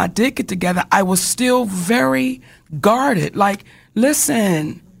Sid and I did get together, I was still very guarded. Like,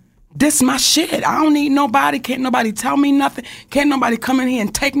 listen, this my shit. I don't need nobody. Can't nobody tell me nothing. Can't nobody come in here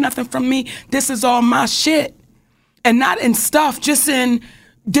and take nothing from me. This is all my shit. And not in stuff, just in,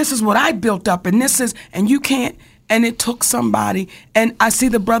 this is what I built up, and this is, and you can't, and it took somebody. And I see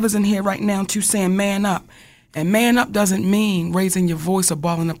the brothers in here right now, too, saying man up. And man up doesn't mean raising your voice or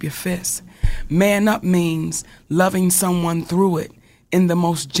balling up your fist. Man up means loving someone through it in the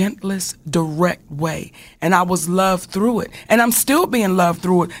most gentlest, direct way. And I was loved through it. And I'm still being loved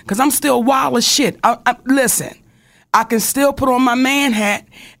through it because I'm still wild as shit. Listen, I can still put on my man hat,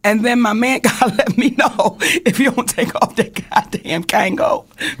 and then my man gotta let me know if you don't take off that goddamn Kango.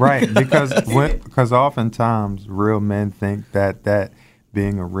 Right, because oftentimes real men think that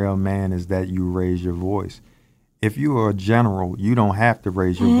being a real man is that you raise your voice. If you are a general, you don't have to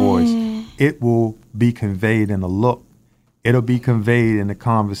raise your voice. It will be conveyed in a look. It'll be conveyed in a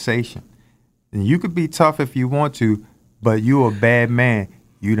conversation. And you could be tough if you want to, but you're a bad man.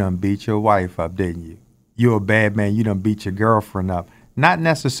 You done beat your wife up, didn't you? You're a bad man. You done beat your girlfriend up. Not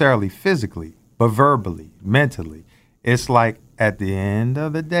necessarily physically, but verbally, mentally. It's like at the end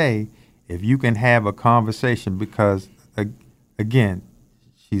of the day, if you can have a conversation, because, again,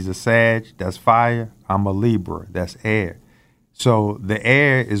 she's a Sag, that's fire. I'm a Libra, that's air. So the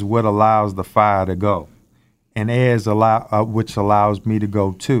air is what allows the fire to go. And air is which allows me to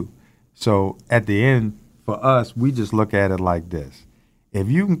go too. So at the end, for us, we just look at it like this. If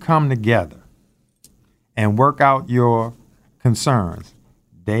you can come together and work out your concerns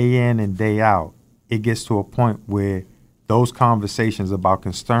day in and day out, it gets to a point where those conversations about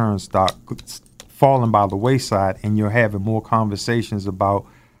concerns start falling by the wayside, and you're having more conversations about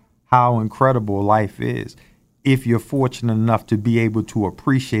how incredible life is if you're fortunate enough to be able to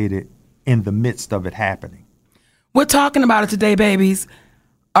appreciate it in the midst of it happening. We're talking about it today, babies.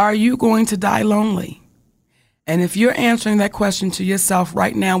 Are you going to die lonely? And if you're answering that question to yourself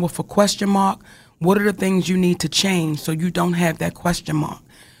right now with a question mark, what are the things you need to change so you don't have that question mark?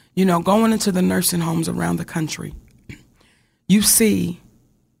 You know, going into the nursing homes around the country, you see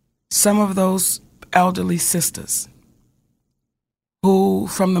some of those elderly sisters who,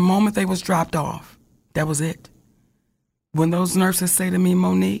 from the moment they was dropped off, that was it. When those nurses say to me,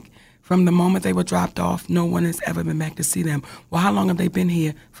 Monique, from the moment they were dropped off, no one has ever been back to see them. Well, how long have they been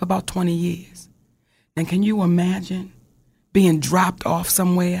here? For about 20 years. And can you imagine being dropped off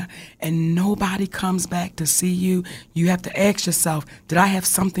somewhere and nobody comes back to see you? You have to ask yourself, did I have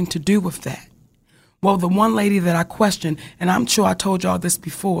something to do with that? Well, the one lady that I questioned, and I'm sure I told y'all this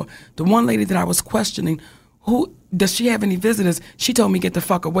before, the one lady that I was questioning, who does she have any visitors? She told me get the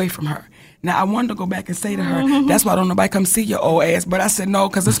fuck away from her. Now, I wanted to go back and say to her, that's why don't nobody come see your old ass. But I said, no,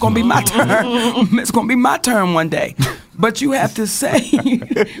 because it's going to be my turn. It's going to be my turn one day. But you have to say,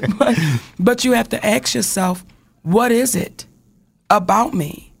 but you have to ask yourself, what is it about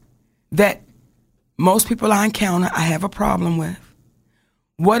me that most people I encounter, I have a problem with?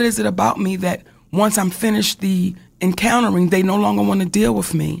 What is it about me that once I'm finished the encountering, they no longer want to deal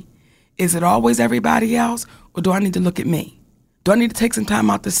with me? Is it always everybody else, or do I need to look at me? Do I need to take some time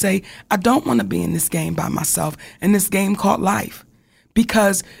out to say, I don't want to be in this game by myself, in this game called life?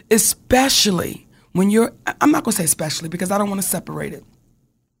 Because especially when you're, I'm not going to say especially because I don't want to separate it.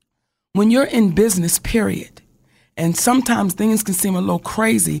 When you're in business, period, and sometimes things can seem a little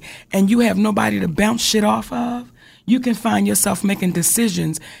crazy and you have nobody to bounce shit off of, you can find yourself making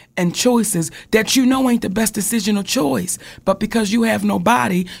decisions and choices that you know ain't the best decision or choice. But because you have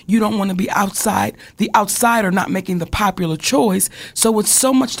nobody, you don't want to be outside, the outsider not making the popular choice. So it's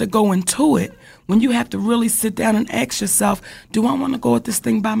so much to go into it when you have to really sit down and ask yourself, do I want to go at this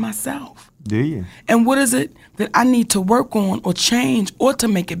thing by myself? Do you? And what is it that I need to work on or change or to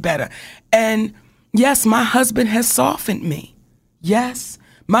make it better? And yes, my husband has softened me. Yes,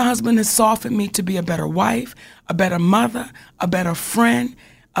 my husband has softened me to be a better wife, a better mother, a better friend,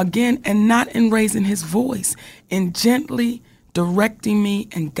 again, and not in raising his voice, in gently directing me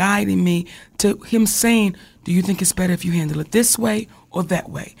and guiding me to him saying, do you think it's better if you handle it this way or that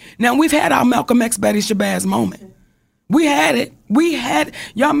way? Now, we've had our Malcolm X, Betty Shabazz moment. We had it.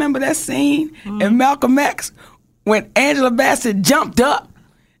 Y'all remember that scene in Malcolm X when Angela Bassett jumped up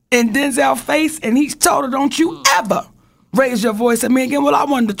in Denzel's face and he told her, don't you ever raise your voice at me again. Well, I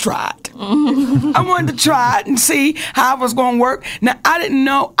wanted to try it. I wanted to try it and see how it was going to work. Now, I didn't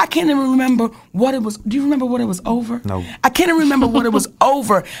know. I can't even remember what it was. Do you remember what it was over? No. I can't even remember what it was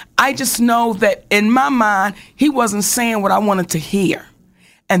over. I just know that in my mind, he wasn't saying what I wanted to hear.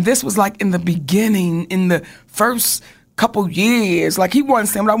 And this was like in the beginning, in the first couple years. Like he wasn't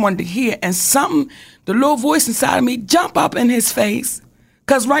saying what I wanted to hear. And something, the little voice inside of me jump up in his face.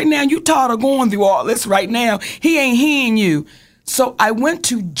 Because right now, you tired of going through all this right now. He ain't hearing you. So I went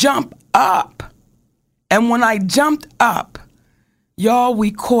to jump up. And when I jumped up, y'all,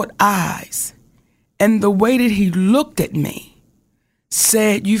 we caught eyes. And the way that he looked at me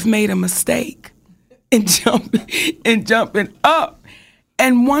said, you've made a mistake in jumping up.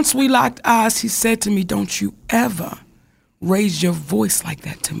 And once we locked eyes, he said to me, don't you ever raise your voice like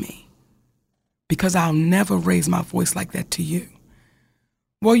that to me. Because I'll never raise my voice like that to you.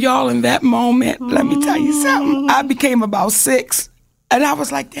 Well, y'all, in that moment, let me tell you something. I became about 6, and I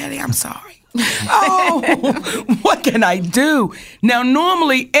was like, Daddy, I'm sorry. Oh, what can I do? Now,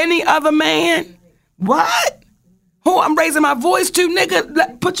 normally, any other man, what? Who I'm raising my voice to,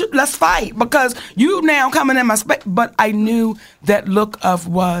 nigga, let's fight, because you now coming in my space. But I knew that look of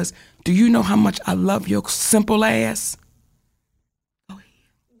was, do you know how much I love your simple ass?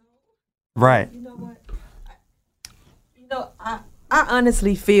 Right. You know what? I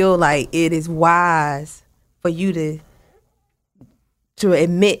honestly feel like it is wise for you to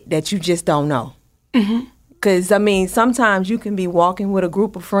admit that you just don't know. Because, I mean, sometimes you can be walking with a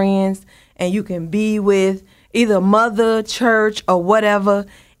group of friends and you can be with either mother, church, or whatever,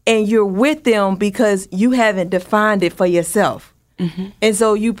 and you're with them because you haven't defined it for yourself. And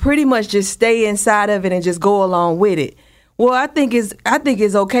so you pretty much just stay inside of it and just go along with it. Well, I think it's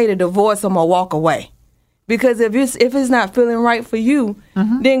okay to divorce them or walk away. Because if it's not feeling right for you,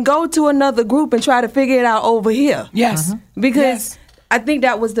 then go to another group and try to figure it out over here. Yes. Because I think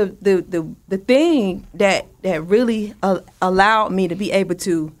that was the thing that really allowed me to be able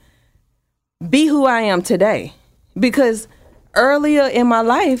to be who I am today. Because earlier in my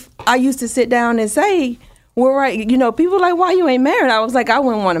life, I used to sit down and say, well, right, people were like, why you ain't married? I was like, I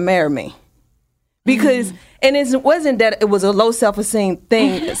wouldn't want to marry me. Because, and it wasn't that it was a low self-esteem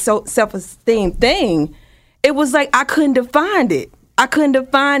thing. It was like I couldn't define it. I couldn't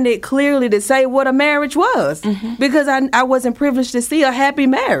define it clearly to say what a marriage was because I wasn't privileged to see a happy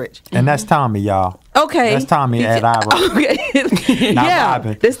marriage. And that's Tommy, y'all. Okay. That's Tommy at Ira. Okay. Not yeah.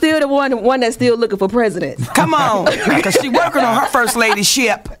 Robin. They're still the one that's still looking for president. Come on. Because she working on her first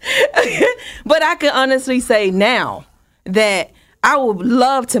ladyship. But I can honestly say now that I would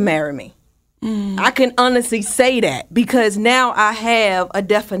love to marry me. I can honestly say that because now I have a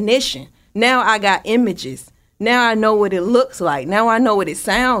definition. Now I got images. Now I know what it looks like. Now I know what it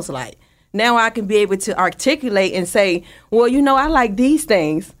sounds like. Now I can be able to articulate and say, well, I like these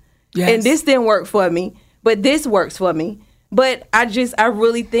things. Yes. And this didn't work for me, but this works for me. But I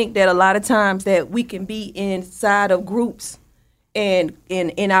really think that a lot of times that we can be inside of groups and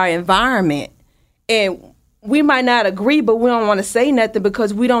in our environment, and we might not agree, but we don't want to say nothing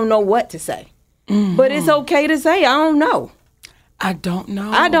because we don't know what to say. Mm-hmm. But it's okay to say, I don't know. I don't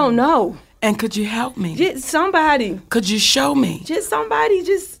know. I don't know. And could you help me? Just somebody. Could you show me? Just somebody.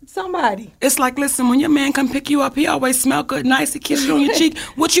 It's like, listen, when your man come pick you up, he always smell good, nice, he kiss you on your cheek.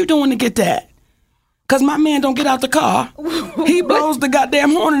 What you doing to get that? Because my man don't get out the car. He blows the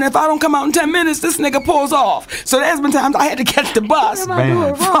goddamn horn, and if I don't come out in 10 minutes, this nigga pulls off. So there's been times I had to catch the bus.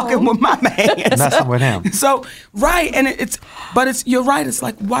 Fucking with my man. Messing with him. So, right, and you're right. It's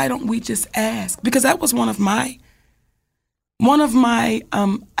like, why don't we just ask? Because that was one of my,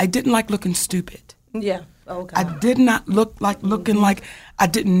 I didn't like looking stupid. Yeah. Okay. I did not look like looking like I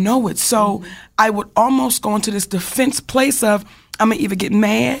didn't know it. So I would almost go into this defense place of, I'm going to either get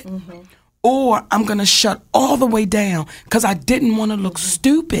mad or I'm going to shut all the way down because I didn't want to look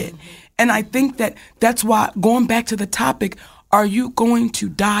stupid. And I think that's why, going back to the topic, are you going to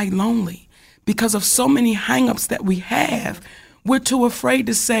die lonely? Because of so many hang-ups that we have, we're too afraid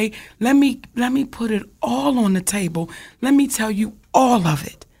to say, let me put it all on the table. Let me tell you all of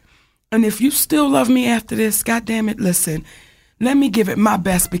it. And if you still love me after this, goddamn it, listen, let me give it my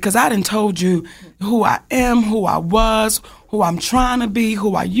best because I done told you who I am, who I was, who I'm trying to be,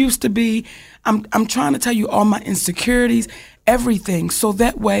 who I used to be. I'm trying to tell you all my insecurities, everything. So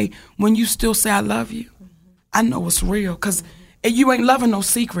that way, when you still say I love you, I know it's real because you ain't loving no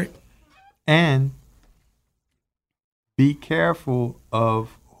secret. And be careful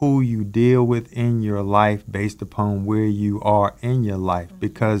of who you deal with in your life based upon where you are in your life.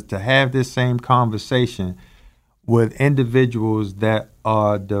 Because to have this same conversation with individuals that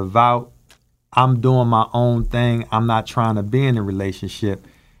are devout, I'm doing my own thing, I'm not trying to be in a relationship,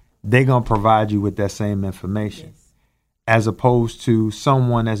 they're going to provide you with that same information. Yes. As opposed to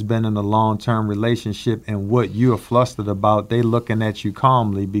someone that's been in a long-term relationship and what you're flustered about, they looking at you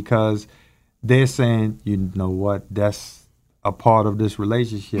calmly because they're saying, you know what, that's a part of this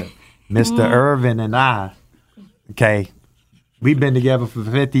relationship. Mr. Irvin and I, okay, we've been together for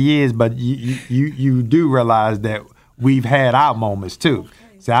 50 years, but you do realize that we've had our moments too.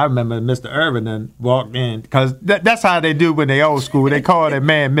 See, I remember Mr. Irvin then walked in, because that's how they do when they old school. They call that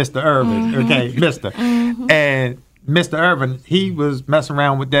man Mr. Irvin, okay, Mr. And Mr. Irvin, he was messing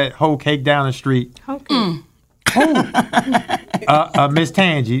around with that whole cake down the street. Okay. Miss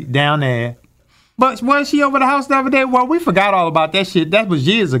Tangy down there. But was she over the house the other day? Well, we forgot all about that shit. That was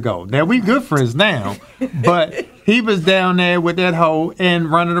years ago. Now, we good friends now. But he was down there with that hoe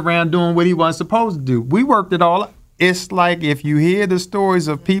and running around doing what he wasn't supposed to do. We worked it all out. It's like if you hear the stories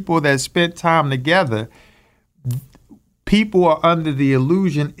of people that spent time together, people are under the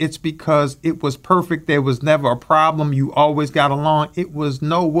illusion it's because it was perfect. There was never a problem. You always got along.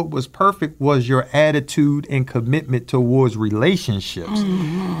 What was perfect was your attitude and commitment towards relationships.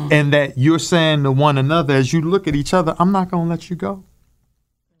 Mm-hmm. And that you're saying to one another as you look at each other, I'm not going to let you go.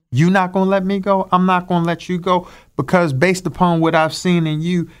 You're not going to let me go. I'm not going to let you go because based upon what I've seen in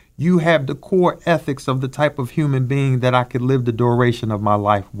you, you have the core ethics of the type of human being that I could live the duration of my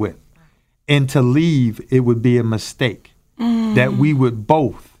life with. And to leave, it would be a mistake. That we would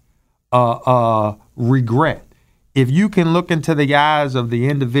both regret. If you can look into the eyes of the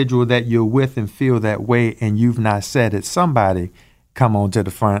individual that you're with and feel that way and you've not said it, somebody come on to the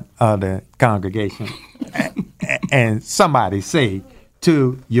front of the congregation and somebody say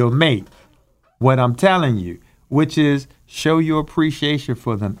to your mate what I'm telling you, which is show your appreciation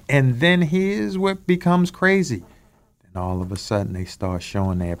for them. And then here's what becomes crazy. And all of a sudden they start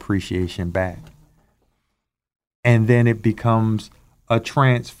showing their appreciation back. And then it becomes a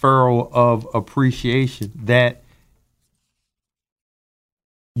transferal of appreciation that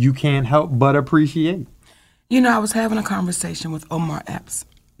you can't help but appreciate. You know, I was having a conversation with Omar Epps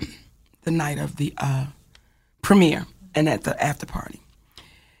the night of the premiere and at the after party.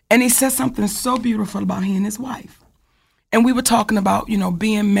 And he said something so beautiful about he and his wife. And we were talking about,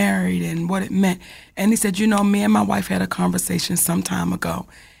 being married and what it meant. And he said, me and my wife had a conversation some time ago.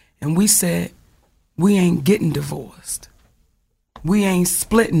 And we said, we ain't getting divorced. We ain't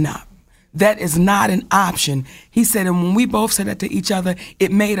splitting up. That is not an option. He said, and when we both said that to each other,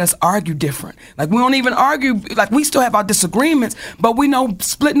 it made us argue different. Like, we don't even argue. Like, we still have our disagreements, but we know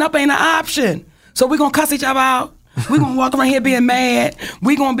splitting up ain't an option. So we're going to cuss each other out. We're going to walk around here being mad.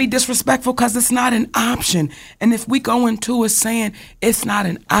 We're going to be disrespectful because it's not an option. And if we go into it saying it's not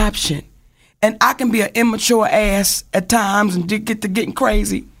an option, and I can be an immature ass at times and get to getting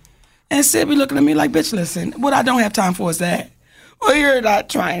crazy, and Sid be looking at me like, bitch, listen, what I don't have time for is that. Well, you're not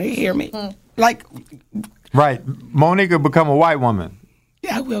trying to hear me. Like, right. Monique will become a white woman.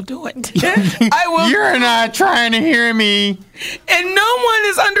 Yeah, I will do it. I will. You're not trying to hear me. And no one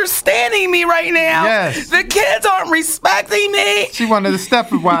is understanding me right now. Yes. The kids aren't respecting me. She wanted the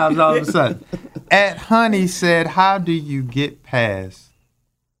Stepford Wives all of a sudden. At Honey said, how do you get past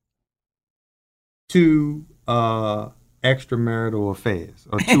two extramarital affairs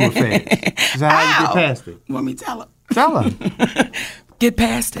or two affairs? She said, how do you get past it? Let me tell her. Tell her. Get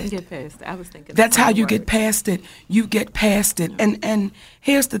past it. Get past it. I was thinking. That's how you get past it. You get past it. And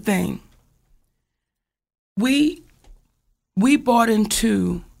here's the thing. We bought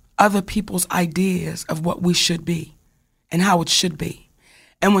into other people's ideas of what we should be and how it should be.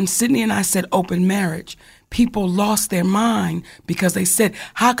 And when Sydney and I said open marriage, people lost their mind because they said,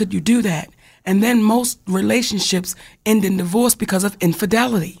 how could you do that? And then most relationships end in divorce because of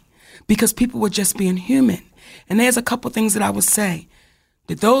infidelity, because people were just being human. And there's a couple things that I would say.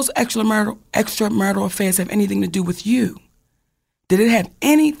 Did those extramarital affairs have anything to do with you? Did it have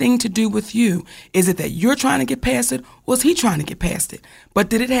anything to do with you? Is it that you're trying to get past it, or is he trying to get past it? But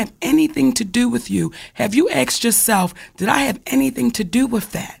did it have anything to do with you? Have you asked yourself, did I have anything to do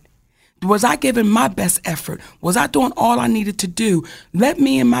with that? Was I giving my best effort? Was I doing all I needed to do? Let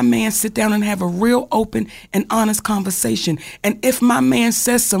me and my man sit down and have a real open and honest conversation. And if my man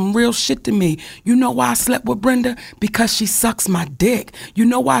says some real shit to me, you know why I slept with Brenda? Because she sucks my dick. You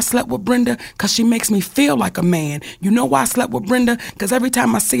know why I slept with Brenda? Because she makes me feel like a man. You know why I slept with Brenda? Because every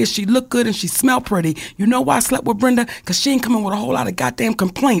time I see her, she look good and she smell pretty. You know why I slept with Brenda? Because she ain't coming with a whole lot of goddamn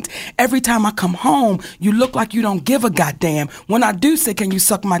complaints. Every time I come home, you look like you don't give a goddamn. When I do say, can you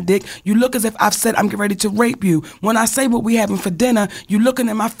suck my dick? You look as if I've said I'm getting ready to rape you. When I say what we having for dinner, you looking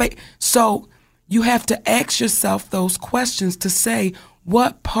in my face. So you have to ask yourself those questions to say,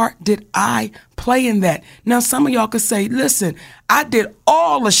 what part did I play in that? Now, some of y'all could say, listen, I did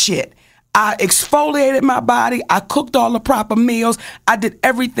all the shit. I exfoliated my body. I cooked all the proper meals. I did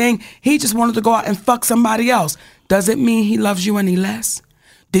everything. He just wanted to go out and fuck somebody else. Does it mean he loves you any less?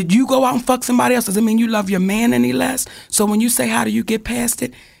 Did you go out and fuck somebody else? Does it mean you love your man any less? So when you say, how do you get past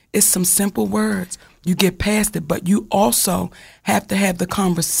it? It's some simple words. You get past it, but you also have to have the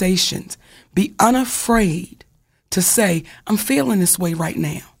conversations. Be unafraid to say, I'm feeling this way right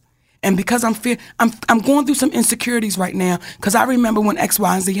now. And because I'm going through some insecurities right now, because I remember when X,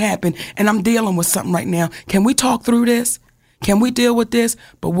 Y, and Z happened, and I'm dealing with something right now. Can we talk through this? Can we deal with this?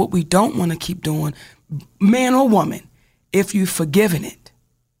 But what we don't want to keep doing, man or woman, if you've forgiven it,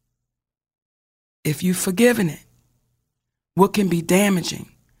 what can be damaging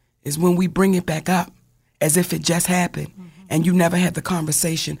is when we bring it back up as if it just happened and you never had the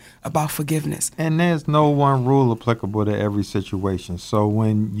conversation about forgiveness. And there's no one rule applicable to every situation. So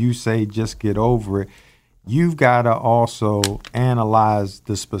when you say just get over it, you've got to also analyze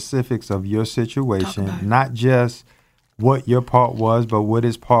the specifics of your situation, not just what your part was, but what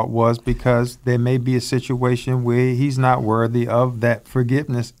his part was, because there may be a situation where he's not worthy of that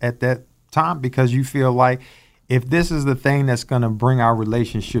forgiveness at that time because you feel like if this is the thing that's going to bring our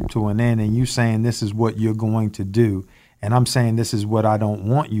relationship to an end and you saying this is what you're going to do and I'm saying this is what I don't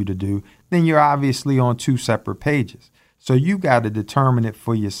want you to do, then you're obviously on two separate pages. So you got to determine it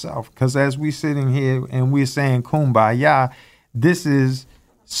for yourself, because as we're sitting here and we're saying kumbaya, this is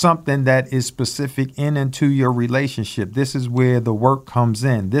something that is specific in and to your relationship. This is where the work comes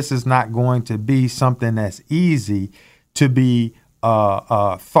in. This is not going to be something that's easy to be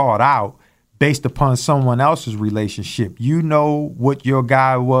thought out based upon someone else's relationship. You know what your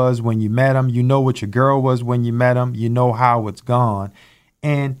guy was when you met him. You know what your girl was when you met him. You know how it's gone.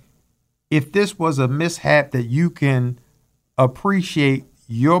 And if this was a mishap that you can appreciate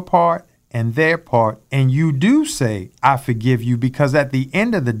your part and their part, and you do say, I forgive you, because at the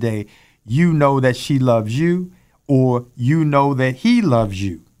end of the day, you know that she loves you or you know that he loves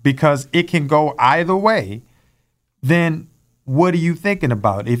you, because it can go either way, then what are you thinking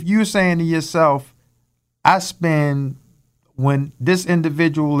about? If you're saying to yourself, I spend, when this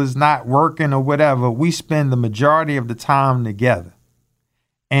individual is not working or whatever, we spend the majority of the time together.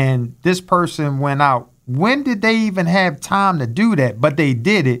 And this person went out. When did they even have time to do that? But they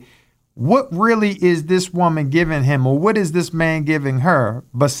did it. What really is this woman giving him, or what is this man giving her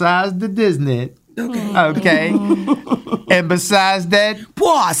besides the Disney? Okay. And besides that,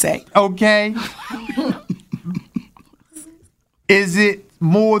 Poise. okay. Is it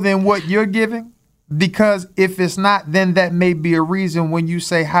more than what you're giving? Because if it's not, then that may be a reason when you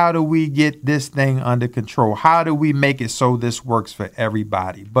say, how do we get this thing under control? How do we make it so this works for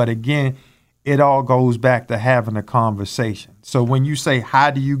everybody? But again, it all goes back to having a conversation. So when you say,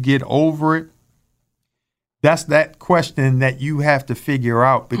 how do you get over it? That's that question that you have to figure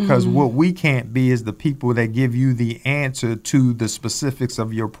out, because what we can't be is the people that give you the answer to the specifics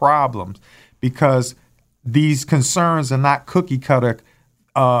of your problems, because these concerns are not cookie cutter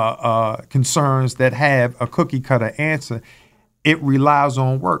concerns that have a cookie cutter answer. It relies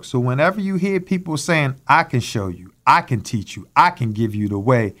on work. So whenever you hear people saying, I can show you, I can teach you, I can give you the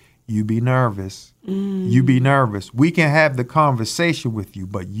way, you be nervous. You be nervous. We can have the conversation with you,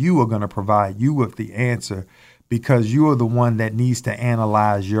 but you are going to provide you with the answer, because you are the one that needs to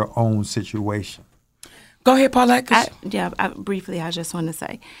analyze your own situation. Go ahead, Paulette. Briefly, I just want to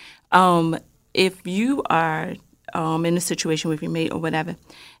say, if you are in a situation with your mate or whatever,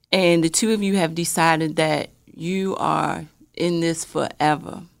 and the two of you have decided that you are in this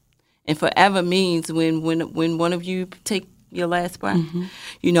forever, and forever means when one of you take your last breath,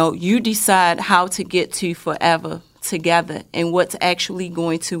 you decide how to get to forever together and what's actually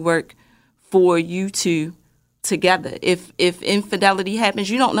going to work for you two together. If infidelity happens,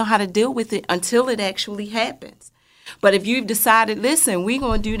 you don't know how to deal with it until it actually happens. But if you've decided, listen, we're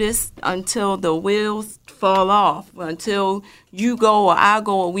going to do this until the wheels fall off, until you go or I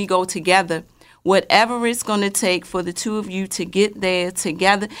go or we go together, whatever it's going to take for the two of you to get there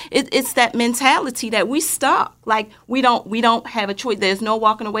together, it's that mentality that we stuck. Like we don't have a choice. There's no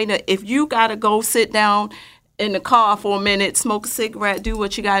walking away. If you got to go sit down in the car for a minute, smoke a cigarette, do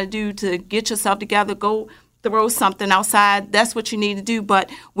what you got to do to get yourself together, go throw something outside, that's what you need to do. But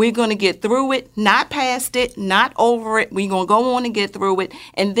we're going to get through it, not past it, not over it. We're going to go on and get through it.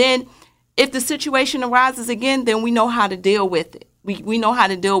 And then if the situation arises again, then we know how to deal with it. We know how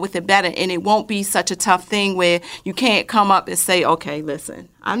to deal with it better, and it won't be such a tough thing where you can't come up and say, okay, listen,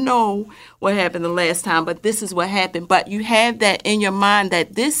 I know what happened the last time, but this is what happened. But you have that in your mind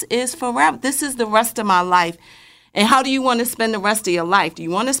that this is forever. This is the rest of my life. And how do you want to spend the rest of your life? Do you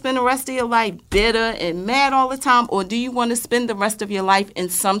want to spend the rest of your life bitter and mad all the time? Or do you want to spend the rest of your life in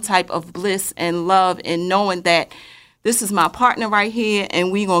some type of bliss and love and knowing that this is my partner right here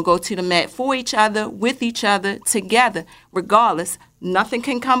and we're going to go to the mat for each other, with each other, together, regardless. Nothing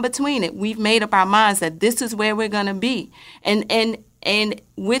can come between it. We've made up our minds that this is where we're going to be. And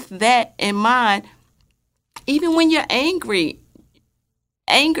with that in mind, even when you're angry,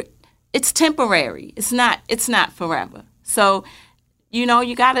 it's temporary. It's not forever. So,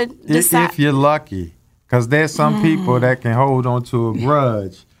 you got to decide. If you're lucky, because there's some people that can hold on to a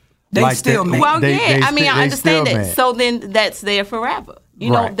grudge. They like still mad. Well, I understand that. Mad. So then that's there forever.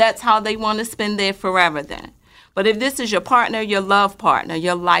 That's how they want to spend their forever then. But if this is your partner, your love partner,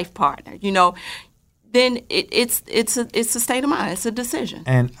 your life partner, then it's a state of mind. It's a decision.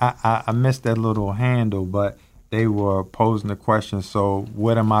 And I missed that little handle, but they were posing the question, so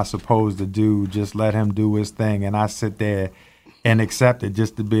what am I supposed to do? Just let him do his thing. And I sit there and accept it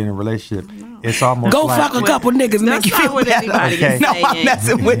just to be in a relationship. No. It's almost go like, fuck a couple niggas and make you feel better. Okay. No, I'm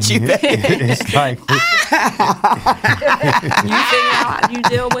messing with you. It's like you figure out how you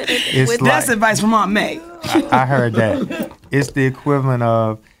deal with it. That's advice from Aunt May. I heard that. It's the equivalent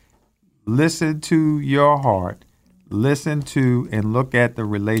of listen to your heart, listen to and look at the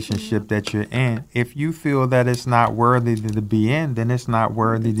relationship that you're in. If you feel that it's not worthy to be in, then it's not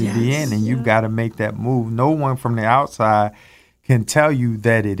worthy to be in, and you've got to make that move. No one from the outside can tell you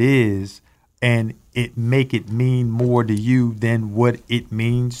that it is and it make it mean more to you than what it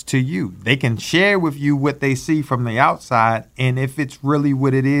means to you. They can share with you what they see from the outside, and if it's really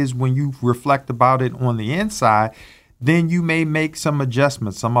what it is when you reflect about it on the inside, then you may make some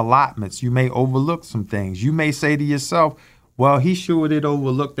adjustments, some allotments. You may overlook some things. You may say to yourself, well, he sure did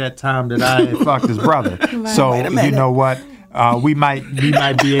overlook that time that I had fucked his brother. So you know what? We might be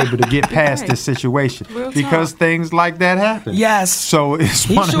able to get past this situation because things like that happen. Yes. So it's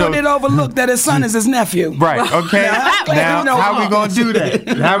he one sure of those, did overlook that his son is his nephew. Right. Okay. Now how we gonna do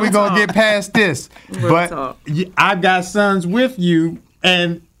that? How we gonna get past this? But I've got sons with you,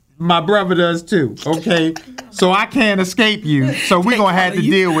 and my brother does too. Okay. So I can't escape you. So we're gonna have to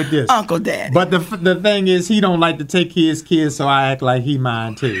deal with this, Uncle Daddy. But the thing is, he don't like to take his kids, so I act like he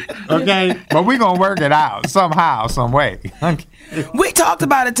mine too. Okay, but we're gonna work it out somehow, some way. We talked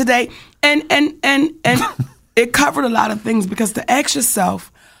about it today, and it covered a lot of things, because to ask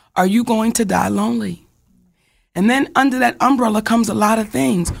yourself, are you going to die lonely? And then under that umbrella comes a lot of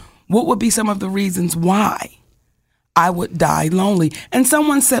things. What would be some of the reasons why I would die lonely? And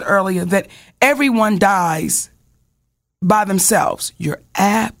someone said earlier that everyone dies by themselves. You're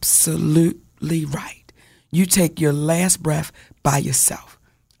absolutely absolutely right. You take your last breath by yourself.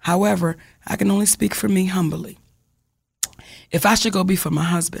 However, I can only speak for me humbly. If I should go be for my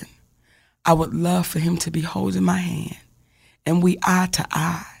husband, I would love for him to be holding my hand and we eye to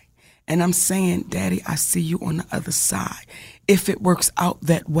eye. And I'm saying, Daddy, I see you on the other side, if it works out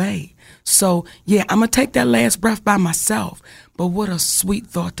that way. So, yeah, I'm going to take that last breath by myself. But what a sweet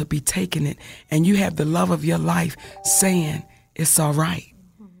thought to be taking it. And you have the love of your life saying, it's all right.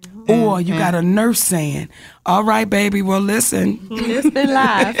 Or you got a nurse saying, all right, baby, well, listen. It's been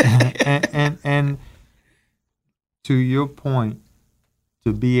live. And to your point,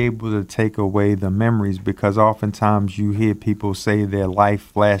 to be able to take away the memories, because oftentimes you hear people say their life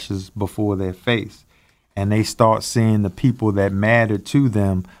flashes before their face and they start seeing the people that matter to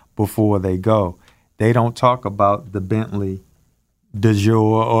them before they go. They don't talk about the Bentley du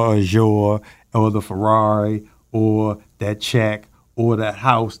jour or Azure or the Ferrari or that check or that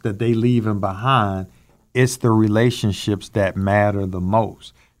house that they leaving behind. It's the relationships that matter the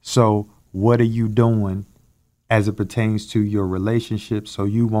most. So what are you doing as it pertains to your relationship so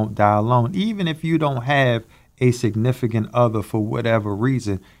you won't die alone? Even if you don't have a significant other for whatever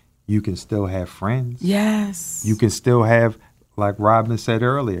reason, you can still have friends. Yes. You can still have, like Robin said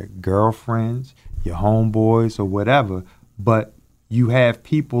earlier, girlfriends, your homeboys or whatever, but you have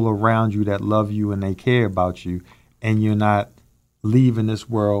people around you that love you and they care about you, and you're not leaving this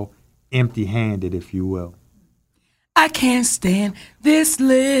world empty-handed, if you will. I can't stand this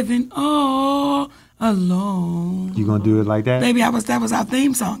living all alone. You gonna do it like that? Baby, that was our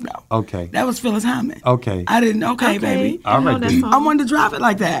theme song, though. Okay. That was Phyllis Hyman. Okay. I didn't, okay, baby. All right, then. I wanted to drop it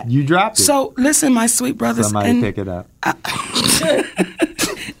like that. You dropped it. So, listen, my sweet brothers. Somebody pick it up.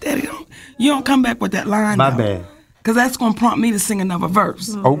 Daddy, you don't come back with that line, My though. bad. Because that's going to prompt me to sing another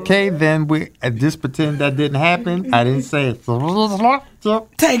verse. Okay, then we just pretend that didn't happen. I didn't say it.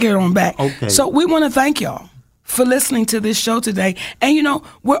 Take it on back. Okay. So we want to thank y'all for listening to this show today. And, you know,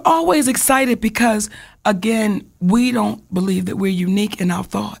 we're always excited because, again, we don't believe that we're unique in our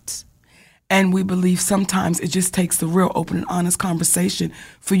thoughts. And we believe sometimes it just takes the real open and honest conversation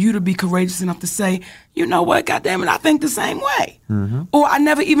for you to be courageous enough to say, you know what, goddammit, I think the same way. Mm-hmm. Or I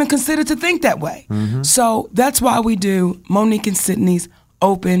never even considered to think that way. Mm-hmm. So that's why we do Monique and Sydney's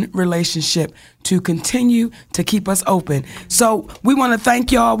Open Relationship, to continue to keep us open. So we want to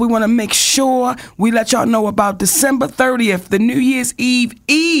thank y'all. We want to make sure we let y'all know about December 30th, the New Year's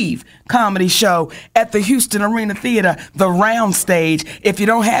Eve comedy show at the Houston Arena Theater, the Round Stage. If you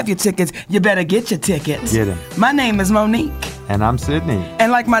don't have your tickets, you better get your tickets. Get 'em. My name is Monique. And I'm Sydney.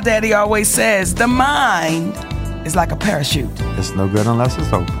 And like my daddy always says, the mind is like a parachute. It's no good unless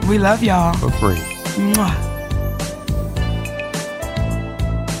it's open. We love y'all. For free. Mwah.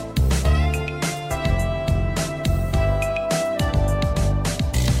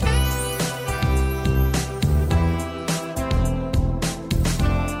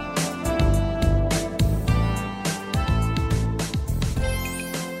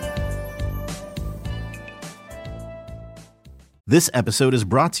 This episode is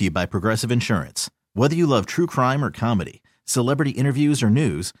brought to you by Progressive Insurance. Whether you love true crime or comedy, celebrity interviews or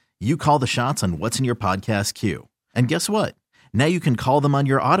news, you call the shots on what's in your podcast queue. And guess what? Now you can call them on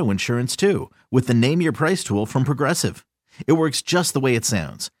your auto insurance too with the Name Your Price tool from Progressive. It works just the way it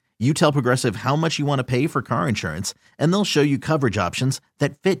sounds. You tell Progressive how much you want to pay for car insurance, and they'll show you coverage options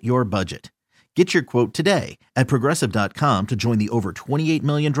that fit your budget. Get your quote today at Progressive.com to join the over 28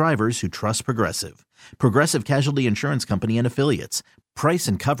 million drivers who trust Progressive. Progressive Casualty Insurance Company and Affiliates. Price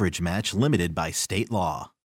and coverage match limited by state law.